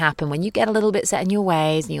 can happen when you get a little bit set in your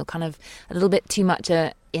ways and you're kind of a little bit too much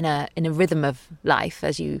in a rhythm of life,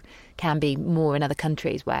 as you can be more in other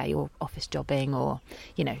countries where you're office jobbing or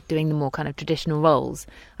doing the more kind of traditional roles.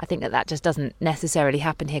 I think that just doesn't necessarily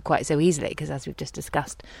happen here quite so easily, because as we've just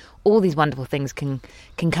discussed, all these wonderful things can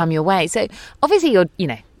come your way. So obviously you're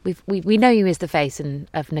we know you as the face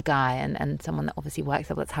of Nagai and someone that obviously works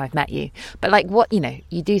there. That's how I've met you. But like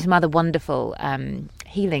you do some other wonderful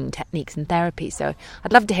healing techniques and therapies. So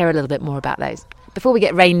I'd love to hear a little bit more about those before we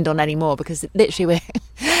get rained on anymore, because literally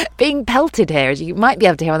we're being pelted here, as you might be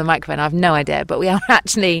able to hear on the microphone. I have no idea, but we are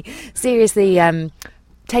actually seriously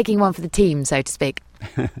taking one for the team, so to speak.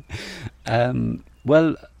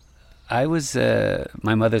 Well, I was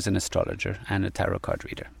my mother's an astrologer and a tarot card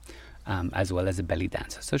reader. As well as a belly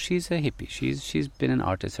dancer. So she's a hippie. She's been an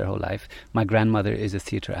artist her whole life. My grandmother is a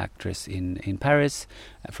theatre actress in Paris,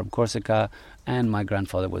 from Corsica, and my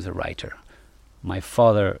grandfather was a writer. My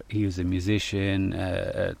father, he was a musician,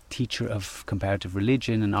 a teacher of comparative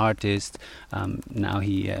religion, an artist. Now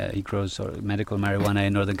he grows medical marijuana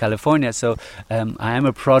in Northern California. So I am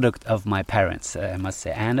a product of my parents, I must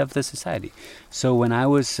say, and of the society. So when I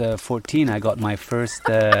was 14, I got my first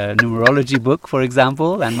numerology book, for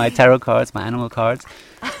example, and my tarot cards, my animal cards.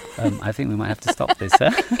 I think we might have to stop this. Huh?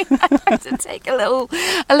 To take a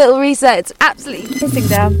little reset. It's absolutely pissing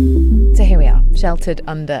down. So here we are, sheltered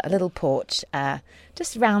under a little porch,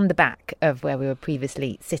 just round the back of where we were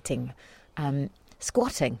previously sitting,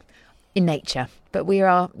 squatting in nature. But we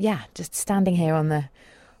are, just standing here on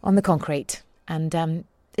the concrete, and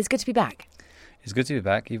it's good to be back. It's good to be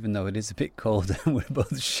back, even though it is a bit cold and we're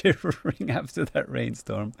both shivering after that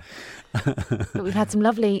rainstorm. But we've had some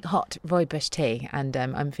lovely hot rooibos tea, and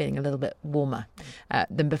I'm feeling a little bit warmer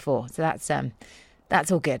than before. So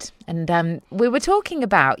that's all good. And we were talking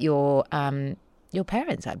about your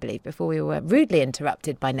parents, I believe, before we were rudely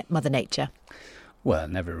interrupted by Mother Nature. Well,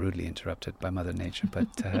 never rudely interrupted by Mother Nature, but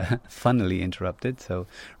funnily interrupted. So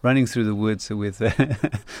running through the woods with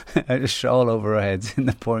a shawl over our heads in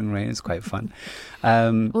the pouring rain is quite fun.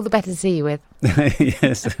 All the better to see you with.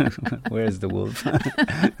 Yes. Where's the wolf?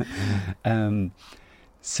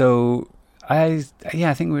 So I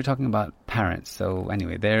think we were talking about parents. So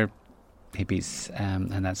anyway, they're hippies,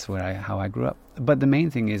 and that's how I grew up. But the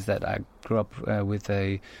main thing is that I grew up with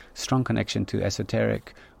a strong connection to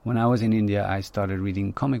esoteric. When I was in India, I started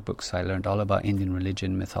reading comic books. I learned all about Indian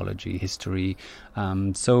religion, mythology, history.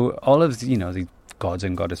 So all of the gods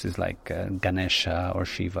and goddesses like Ganesha or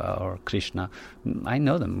Shiva or Krishna, I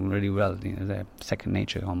know them really well. They're second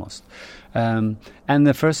nature almost. And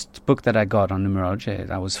the first book that I got on numerology,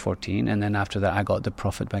 I was 14. And then after that, I got The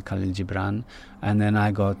Prophet by Khalil Gibran. And then I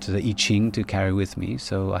got the I Ching to carry with me.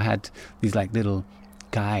 So I had these like little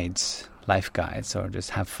guides, life guides, or just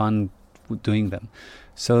have fun doing them.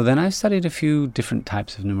 So then I studied a few different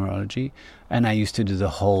types of numerology, and I used to do the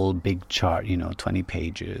whole big chart, 20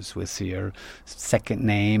 pages with your second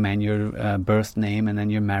name and your birth name and then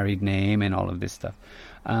your married name and all of this stuff.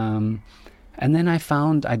 And then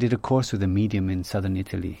I did a course with a medium in southern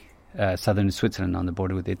Italy, southern Switzerland, on the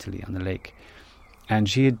border with Italy, on the lake. And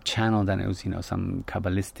she had channeled, and it was, some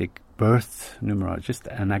Kabbalistic birth numerology, just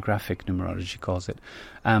anagraphic numerology, she calls it.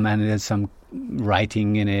 And there's some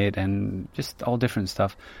writing in it and just all different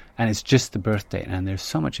stuff. And it's just the birth date. And there's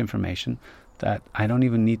so much information that I don't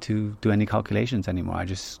even need to do any calculations anymore. I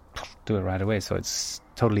just do it right away. So it's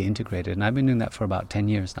totally integrated. And I've been doing that for about 10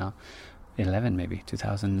 years now. 11 maybe.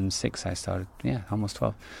 2006 I started. Yeah, almost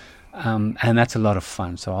 12. And that's a lot of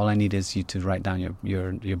fun. So all I need is you to write down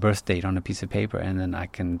your birth date on a piece of paper, and then I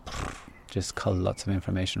can just cull lots of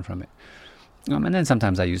information from it. And then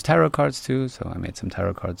sometimes I use tarot cards too. So I made some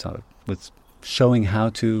tarot cards with showing how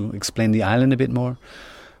to explain the island a bit more.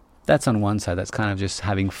 That's on one side. That's kind of just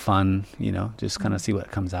having fun, just kind of see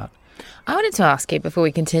what comes out. I wanted to ask you before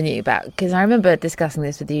we continue because I remember discussing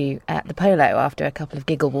this with you at the Polo after a couple of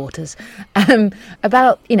giggle waters,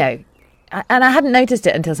 about, and I hadn't noticed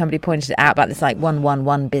it until somebody pointed it out about this like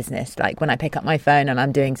 111 business. Like when I pick up my phone and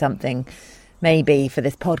I'm doing something maybe for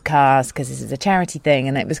this podcast because this is a charity thing,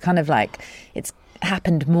 and it was kind of like it's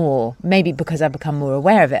happened more, maybe because I've become more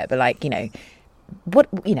aware of it, but like,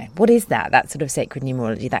 what is that sort of sacred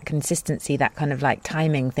numerology, that consistency, that kind of like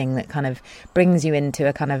timing thing that kind of brings you into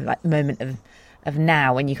a kind of like moment of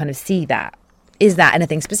now, when you kind of see that? Is that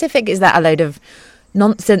anything specific? Is that a load of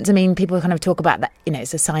nonsense? I mean, people kind of talk about that,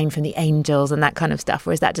 it's a sign from the angels and that kind of stuff,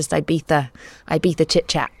 or is that just Ibiza chit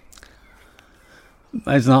chat?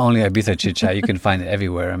 It's not only Ibiza chit-chat, you can find it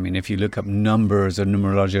everywhere. I mean, if you look up numbers or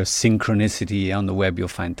numerology or synchronicity on the web, you'll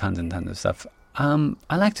find tons and tons of stuff.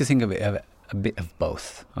 I like to think of it a bit of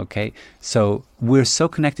both, okay? So we're so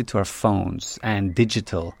connected to our phones and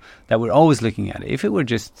digital that we're always looking at it. If it were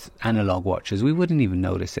just analog watches, we wouldn't even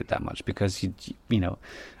notice it that much because,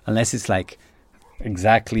 unless it's like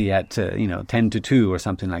exactly at, 10 to 2 or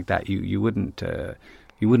something like that, you wouldn't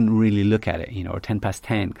really look at it, or 10 past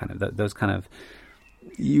 10, kind of those kind of...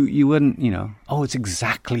 You wouldn't, it's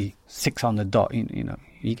exactly 6 on the dot.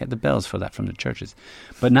 You get the bells for that from the churches.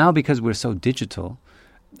 But now, because we're so digital,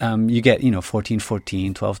 you get,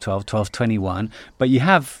 14:14, 12:12, 12:21. But you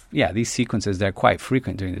have, these sequences, they're quite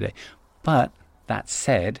frequent during the day. But that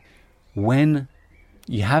said, when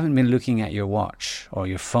you haven't been looking at your watch or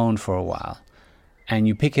your phone for a while, and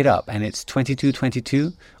you pick it up and it's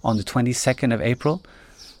 22:22 on the 22nd of April,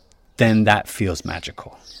 then that feels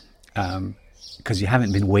magical. Because you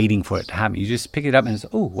haven't been waiting for it to happen. You just pick it up and it's,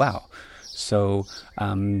 oh, wow. So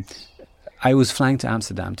I was flying to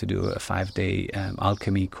Amsterdam to do a 5-day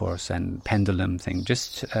alchemy course and pendulum thing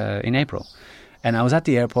just in April. And I was at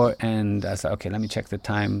the airport and I said, okay, let me check the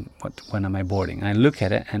time. When am I boarding? And I look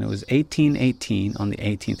at it and it was 18:18 on the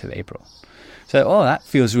 18th of April. So, that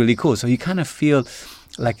feels really cool. So you kind of feel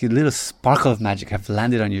like a little sparkle of magic have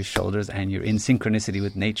landed on your shoulders and you're in synchronicity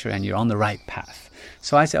with nature and you're on the right path.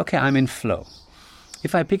 So I say, okay, I'm in flow.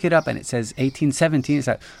 If I pick it up and it says 18:17, it's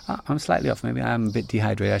like, I'm slightly off. Maybe I'm a bit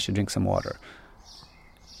dehydrated. I should drink some water.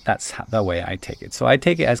 That's the way I take it. So I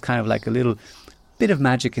take it as kind of like a little bit of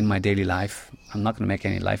magic in my daily life. I'm not going to make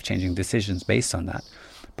any life-changing decisions based on that.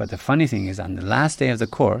 But the funny thing is, on the last day of the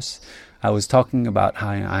course, I was talking about how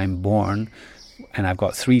I'm born and I've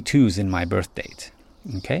got 3 2s in my birth date.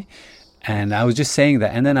 Okay? And I was just saying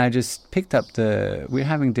that. And then I just picked up we were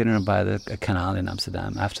having dinner by the canal in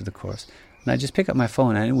Amsterdam after the course. And I just picked up my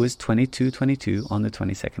phone and it was 22:22 on the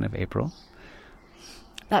 22nd of April.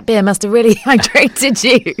 That beer must have really hydrated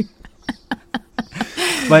you.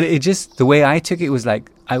 But it just, the way I took it was like,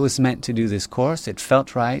 I was meant to do this course. It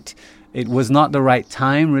felt right. It was not the right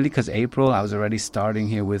time really, because April, I was already starting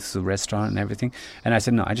here with the restaurant and everything. And I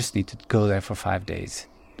said, no, I just need to go there for 5 days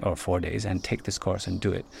or 4 days and take this course and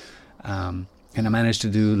do it. And I managed to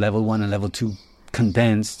do level 1 and level 2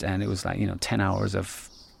 condensed. And it was like, 10 hours of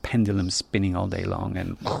pendulum spinning all day long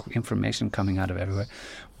and information coming out of everywhere.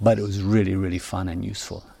 But it was really, really fun and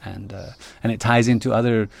useful. And it ties into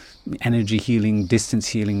other energy healing, distance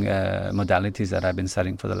healing modalities that I've been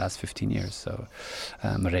studying for the last 15 years. So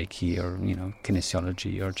Reiki or,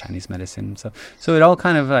 kinesiology or Chinese medicine. So it all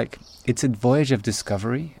kind of like, it's a voyage of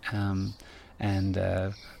discovery.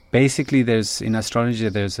 Basically in astrology,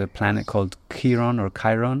 there's a planet called Chiron or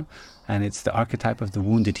Chiron, and it's the archetype of the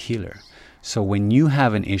wounded healer. So when you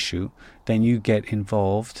have an issue, then you get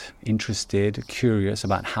involved, interested, curious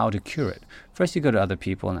about how to cure it. First you go to other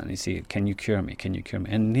people and you see, can you cure me? Can you cure me?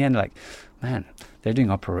 And in the end, like, man, they're doing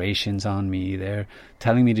operations on me. They're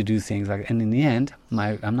telling me to do things and in the end,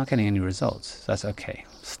 I'm not getting any results. So that's okay.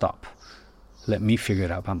 Stop. Let me figure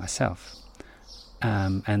it out by myself.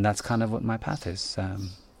 And that's kind of what my path is,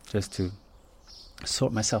 just to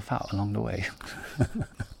sort myself out along the way.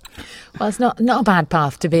 Well, it's not a bad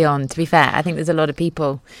path to be on, to be fair. I think there's a lot of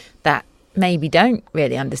people that maybe don't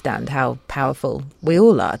really understand how powerful we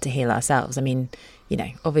all are to heal ourselves. I mean,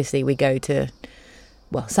 obviously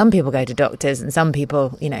some people go to doctors and some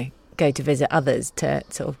people, go to visit others to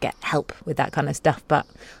sort of get help with that kind of stuff. But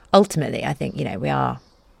ultimately, I think, we are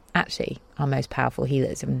actually our most powerful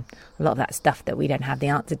healers, and a lot of that stuff that we don't have the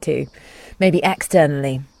answer to, maybe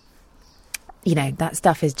externally, that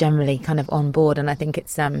stuff is generally kind of on board. And I think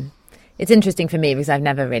it's interesting for me because I've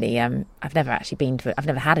never had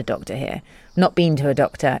a doctor here. I've not been to a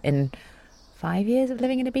doctor in 5 years of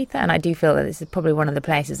living in Ibiza, and I do feel that this is probably one of the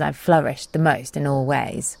places I've flourished the most in all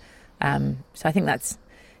ways. So I think that's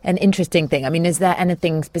an interesting thing. I mean, is there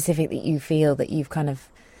anything specific that you feel that you've kind of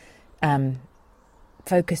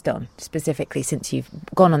focused on specifically since you've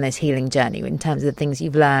gone on this healing journey in terms of the things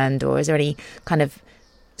you've learned, or is there any kind of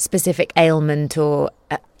specific ailment or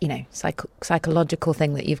psychological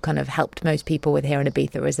thing that you've kind of helped most people with here in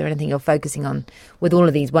Ibiza, or is there anything you're focusing on with all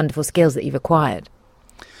of these wonderful skills that you've acquired?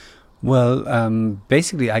 Well,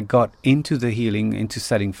 basically, I got into the healing, into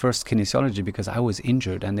studying first kinesiology because I was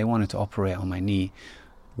injured and they wanted to operate on my knee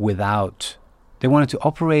they wanted to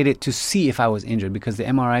operate it to see if I was injured because the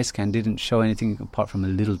MRI scan didn't show anything apart from a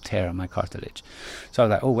little tear on my cartilage. So I was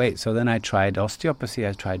like, oh, wait. So then I tried osteopathy,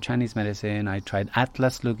 I tried Chinese medicine, I tried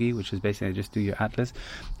Atlas Lugi, which is basically just do your Atlas.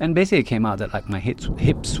 And basically it came out that like my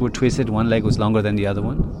hips were twisted, one leg was longer than the other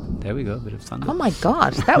one. There we go, a bit of thunder. Oh my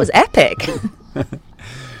God, that was epic.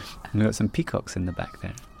 We got some peacocks in the back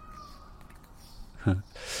there.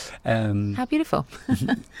 How beautiful.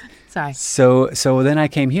 Sorry. So then I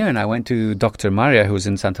came here and I went to Dr. Maria, who's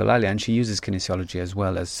in Santa Eulalia, and she uses kinesiology as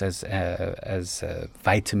well as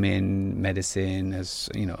vitamin medicine, as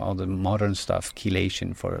all the modern stuff,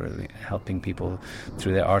 chelation for helping people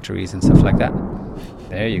through their arteries and stuff like that.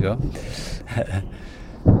 There you go.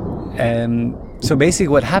 So basically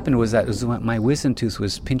what happened was that my wisdom tooth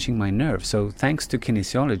was pinching my nerve. So thanks to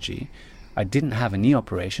kinesiology, I didn't have a knee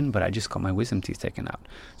operation, but I just got my wisdom teeth taken out.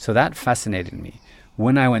 So that fascinated me.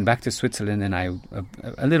 When I went back to Switzerland and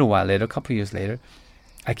a little while later, a couple of years later,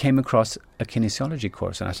 I came across a kinesiology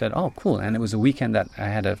course and I said, oh, cool. And it was a weekend that I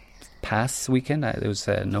had a pass weekend. There was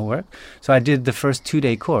no work. So I did the first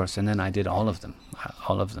 2-day course and then I did all of them.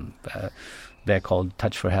 They're called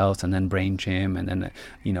Touch for Health and then Brain Gym and then,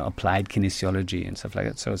 applied kinesiology and stuff like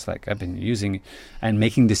that. So it's like I've been using and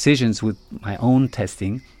making decisions with my own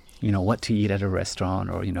testing, what to eat at a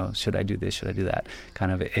restaurant or, should I do this, should I do that?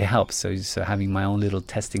 Kind of, it helps. So having my own little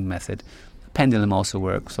testing method. Pendulum also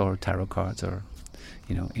works, or tarot cards, or,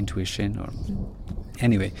 intuition, or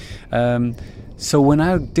anyway. So when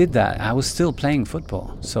I did that, I was still playing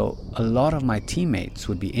football. So a lot of my teammates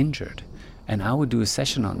would be injured. And I would do a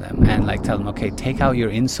session on them and tell them, okay, take out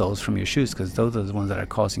your insoles from your shoes because those are the ones that are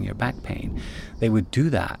causing your back pain. They would do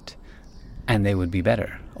that and they would be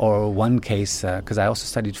better. Or one case, because I also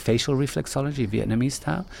studied facial reflexology, Vietnamese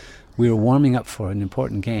style, we were warming up for an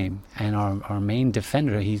important game and our main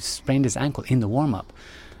defender, he sprained his ankle in the warm-up.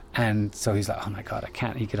 And so he's like, oh my God, I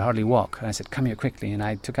can't. He could hardly walk. And I said, come here quickly. And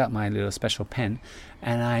I took out my little special pen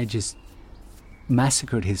and I just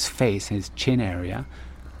massacred his face, his chin area.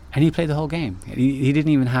 And he played the whole game. He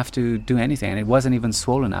didn't even have to do anything. And it wasn't even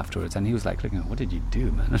swollen afterwards. And he was like, what did you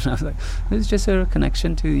do, man? And I was like, it's just a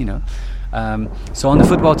connection to, So on the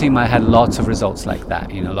football team, I had lots of results like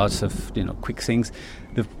that, lots of, quick things.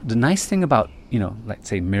 The nice thing about, let's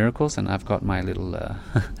say miracles, and I've got my little,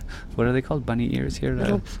 what are they called? Bunny ears here?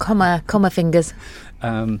 Little comma fingers.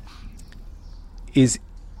 Is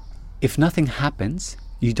if nothing happens,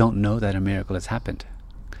 you don't know that a miracle has happened.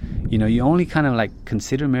 You only kind of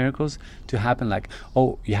consider miracles to happen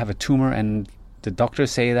oh, you have a tumor and the doctors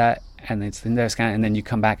say that and it's in their scan and then you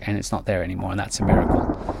come back and it's not there anymore and that's a miracle.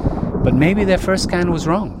 But maybe their first scan was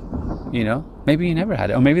wrong, maybe you never had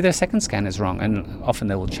it, or maybe their second scan is wrong and often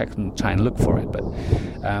they will check and try and look for it. But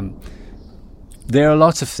there are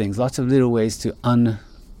lots of things, lots of little ways to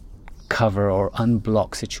uncover or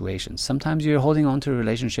unblock situations. Sometimes you're holding on to a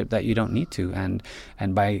relationship that you don't need to and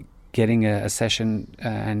by getting a session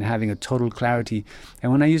and having a total clarity. And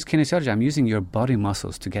when I use kinesiology, I'm using your body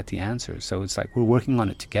muscles to get the answers. So it's we're working on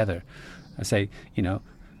it together. I say,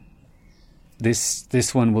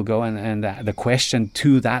 this one will go and the question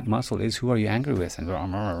to that muscle is, who are you angry with? And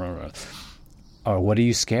or what are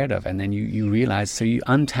you scared of? And then you realize, so you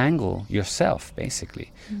untangle yourself,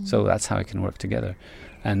 basically. Mm-hmm. So that's how it can work together.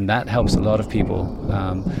 And that helps a lot of people.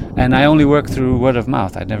 And I only work through word of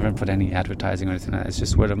mouth. I never put any advertising or anything like that. It's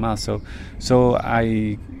just word of mouth. So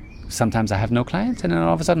sometimes I have no clients, and then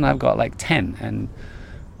all of a sudden I've got 10, and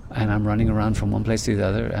I'm running around from one place to the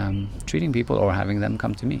other, treating people or having them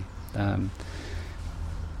come to me.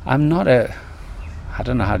 I'm not I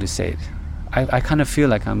don't know how to say it. I kind of feel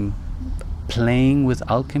like I'm playing with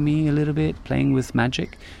alchemy a little bit, playing with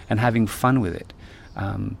magic, and having fun with it.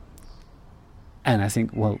 And I think,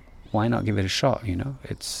 well, why not give it a shot?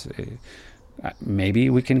 It's maybe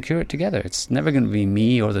we can cure it together. It's never going to be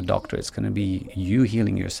me or the doctor. It's going to be you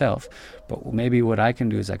healing yourself. But maybe what I can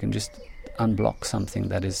do is I can just unblock something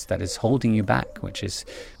that is holding you back, which is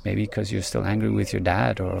maybe because you're still angry with your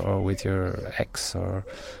dad or with your ex or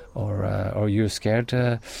you're scared.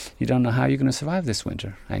 You don't know how you're going to survive this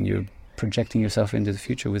winter, and you're projecting yourself into the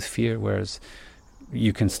future with fear, whereas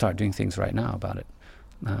you can start doing things right now about it.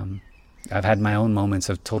 I've had my own moments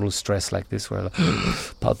of total stress like this where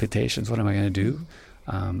palpitations, what am I going to do?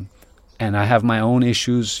 And I have my own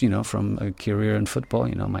issues, from a career in football.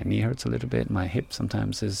 My knee hurts a little bit. My hip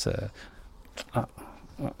sometimes is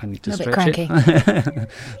I need to A bit stretch cranky. it.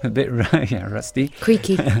 A bit rusty.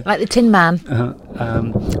 Creaky, like the Tin Man.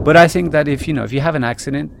 But I think that if you have an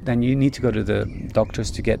accident, then you need to go to the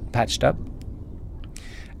doctors to get patched up.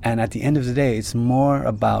 And at the end of the day, it's more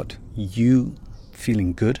about you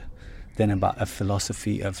feeling good than about a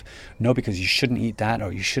philosophy of no, because you shouldn't eat that,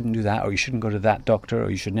 or you shouldn't do that, or you shouldn't go to that doctor, or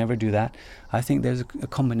you should never do that. I think there's a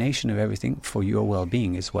combination of everything for your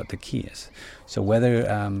well-being is what the key is. So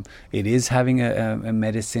whether it is having a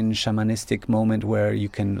medicine shamanistic moment where you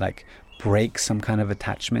can like break some kind of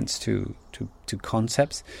attachments to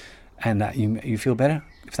concepts, and that you feel better,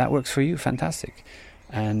 if that works for you, fantastic.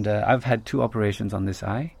 And I've had 2 operations on this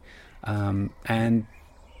eye, and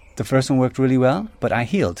the first one worked really well, but I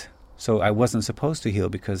healed. So I wasn't supposed to heal,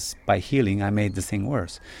 because by healing I made the thing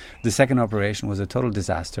worse. The second operation was a total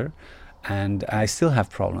disaster, and I still have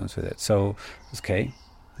problems with it. So, okay,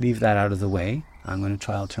 leave that out of the way. I'm going to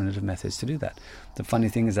try alternative methods to do that. The funny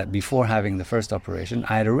thing is that before having the first operation,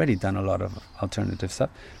 I had already done a lot of alternative stuff,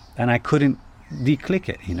 and I couldn't declick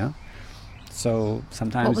it, So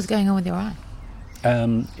sometimes... What was going on with your eye?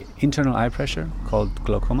 Internal eye pressure called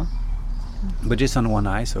glaucoma, but just on one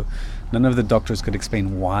eye. So none of the doctors could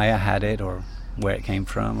explain why I had it or where it came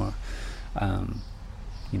from, or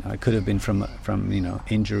it could have been from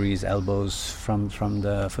injuries, elbows from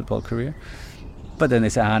the football career. But then they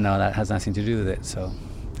say, no, that has nothing to do with it. So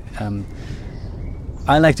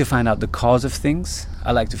I like to find out the cause of things.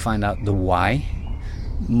 I like to find out the why.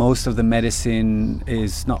 Most of the medicine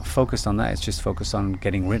is not focused on that. It's just focused on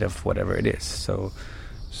getting rid of whatever it is. So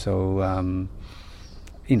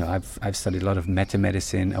I've studied a lot of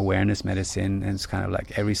meta-medicine, awareness medicine, and it's kind of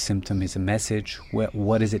like every symptom is a message.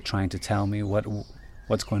 What is it trying to tell me?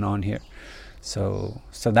 What's going on here? So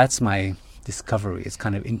that's my discovery. It's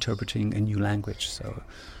kind of interpreting a new language. So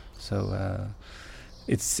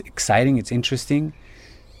it's exciting. It's interesting.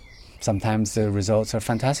 Sometimes the results are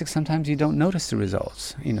fantastic. Sometimes you don't notice the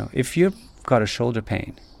results. If you've got a shoulder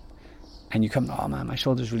pain and you come, oh man, my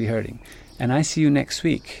shoulder's really hurting, and I see you next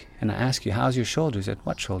week and I ask you, how's your shoulder? You said,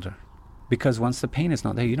 what shoulder? Because once the pain is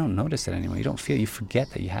not there, you don't notice it anymore. You don't feel, you forget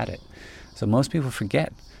that you had it. So most people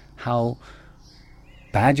forget how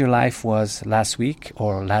bad your life was last week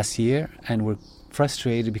or last year, and we're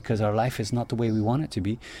frustrated because our life is not the way we want it to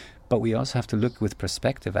be. But we also have to look with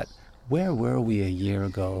perspective at where were we a year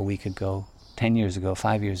ago, a week ago, 10 years ago,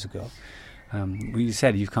 5 years ago. You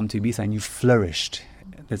said you've come to Ibiza and you've flourished.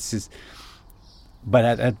 But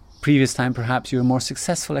at previous time, perhaps you were more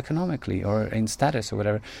successful economically or in status or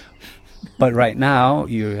whatever. But right now,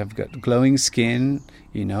 you have got glowing skin,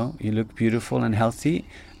 you look beautiful and healthy,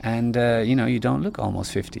 and, you don't look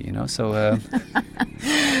almost 50, so...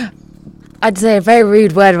 I'd say a very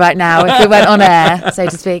rude word right now if it went on air, so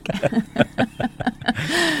to speak.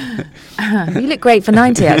 You look great for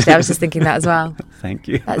 90, actually. I was just thinking that as well. Thank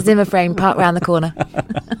you. That Zimmer frame parked round the corner.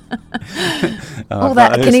 All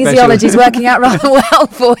that kinesiology is working out rather well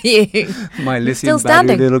for you. My lithium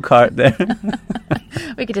battery little cart there.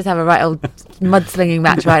 We could just have a right old mudslinging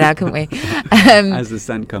match right now, couldn't we? As the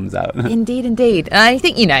sun comes out. Indeed. And I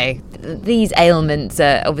think, these ailments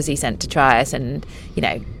are obviously sent to try us, and,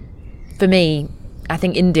 for me, I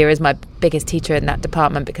think India is my biggest teacher in that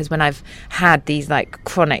department, because when I've had these like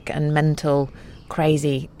chronic and mental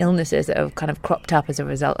crazy illnesses that have kind of cropped up as a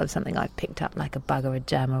result of something I've picked up, like a bug or a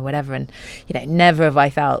germ or whatever, and never have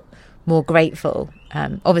I felt more grateful.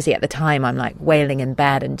 Obviously at the time I'm like wailing in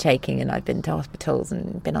bed and shaking, and I've been to hospitals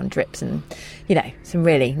and been on drips, and some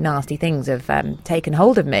really nasty things have taken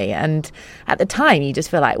hold of me, and at the time you just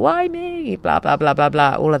feel like, why me, blah blah blah blah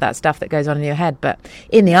blah, all of that stuff that goes on in your head. But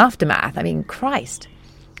in the aftermath, I mean, Christ,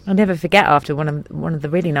 I'll never forget after one of the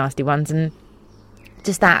really nasty ones, and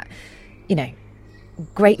just that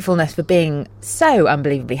gratefulness for being so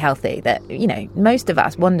unbelievably healthy that most of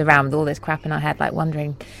us wander around with all this crap in our head, like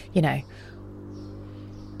wondering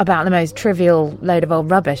about the most trivial load of old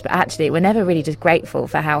rubbish, but actually we're never really just grateful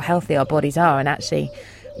for how healthy our bodies are. And actually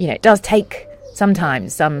it does take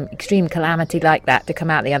sometimes some extreme calamity like that to come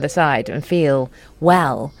out the other side and feel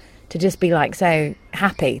well, to just be like so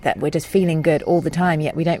happy that we're just feeling good all the time,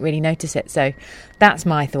 yet we don't really notice it. So that's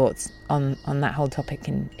my thoughts on that whole topic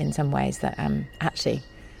in some ways, that actually,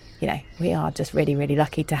 we are just really, really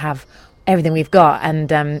lucky to have everything we've got, and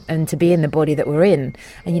to be in the body that we're in.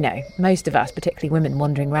 And, most of us, particularly women,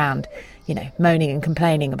 wandering around, moaning and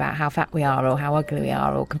complaining about how fat we are or how ugly we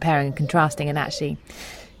are, or comparing and contrasting, and actually,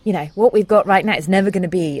 what we've got right now is never going to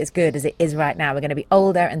be as good as it is right now. We're going to be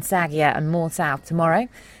older and saggier and more south tomorrow.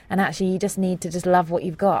 And actually, you just need to just love what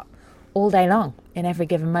you've got all day long in every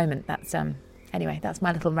given moment. That's Anyway, that's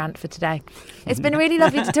my little rant for today. It's been really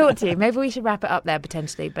lovely to talk to you. Maybe we should wrap it up there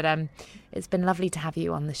potentially, but it's been lovely to have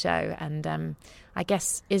you on the show. And I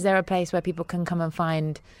guess, is there a place where people can come and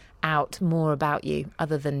find out more about you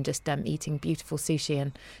other than just eating beautiful sushi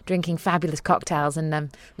and drinking fabulous cocktails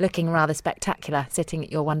and looking rather spectacular sitting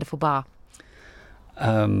at your wonderful bar?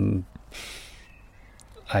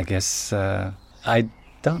 I guess I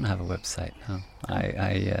don't have a website. No,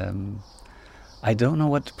 I don't know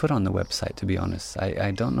what to put on the website, to be honest.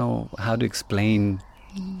 I don't know how to explain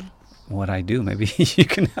what I do. Maybe you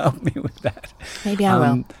can help me with that. Maybe I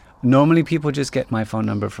will. Normally people just get my phone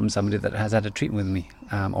number from somebody that has had a treatment with me,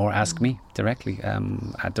 or ask me directly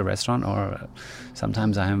at the restaurant, or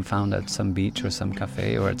sometimes I am found at some beach or some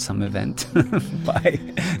cafe or at some event by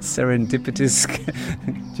serendipitous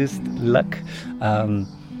just luck.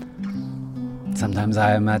 Sometimes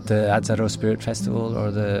I am at the Azzaro Spirit Festival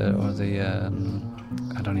or the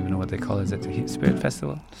I don't even know what they call it. Is it the Spirit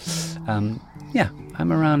Festival? Yeah,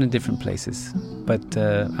 I'm around in different places, but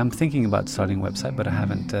I'm thinking about starting a website, but I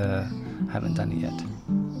haven't done it yet.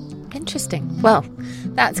 Interesting. Well,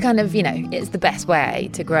 that's kind of, it's the best way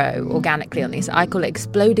to grow organically on these. I call it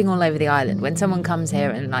exploding all over the island. When someone comes here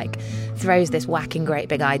and throws this whacking great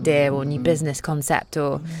big idea or new business concept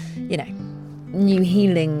or, new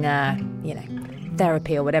healing,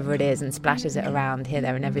 therapy or whatever it is and splashes it around here,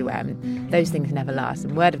 there and everywhere. And those things never last.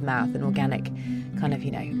 And word of mouth and organic kind of,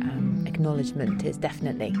 acknowledgement is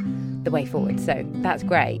definitely the way forward. So that's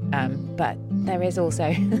great. But there is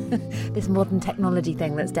also this modern technology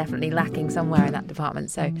thing that's definitely lacking somewhere in that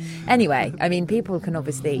department. So anyway, people can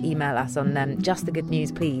obviously email us on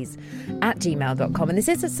justthegoodnewsplease@gmail.com. And this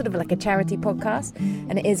is a sort of like a charity podcast,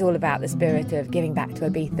 and it is all about the spirit of giving back to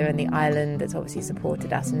Ibiza and the island that's obviously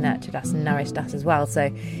supported us and nurtured us and nourished us as well.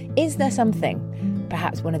 So is there something,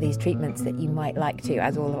 perhaps one of these treatments that you might like to,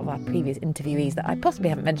 as all of our previous interviewees that I possibly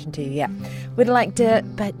haven't mentioned to you yet, would like to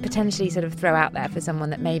potentially sort of throw out there for someone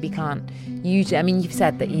that maybe can't usually, you've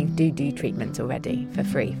said that you do treatments already for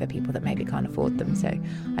free for people that maybe can't afford them, so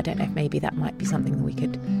I don't know if maybe that might be something that we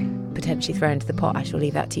could potentially throw into the pot. I shall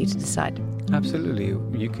leave that to you to decide. Absolutely.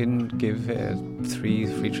 You can give 3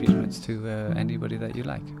 free treatments to anybody that you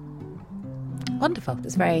like. Wonderful.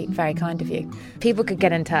 That's very, very kind of you. People could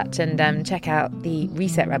get in touch and check out the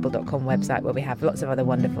resetrebel.com website, where we have lots of other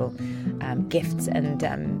wonderful gifts and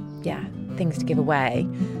things to give away.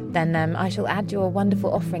 Then I shall add your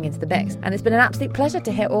wonderful offering into the mix. And it's been an absolute pleasure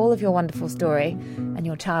to hear all of your wonderful story and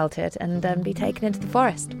your childhood and be taken into the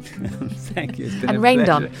forest. Thank you. It's been and rained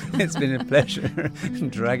on. It's been a pleasure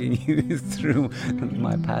dragging you through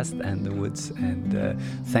my past and the woods. And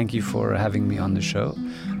thank you for having me on the show.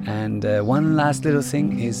 And one last little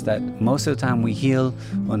thing is that most of the time we heal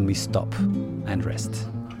when we stop and rest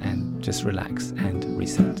and just relax and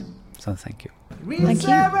reset. So thank you. Thank you.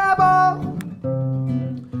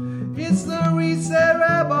 It's the Reset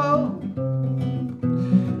Rebel.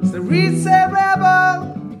 It's the Reset Rebel.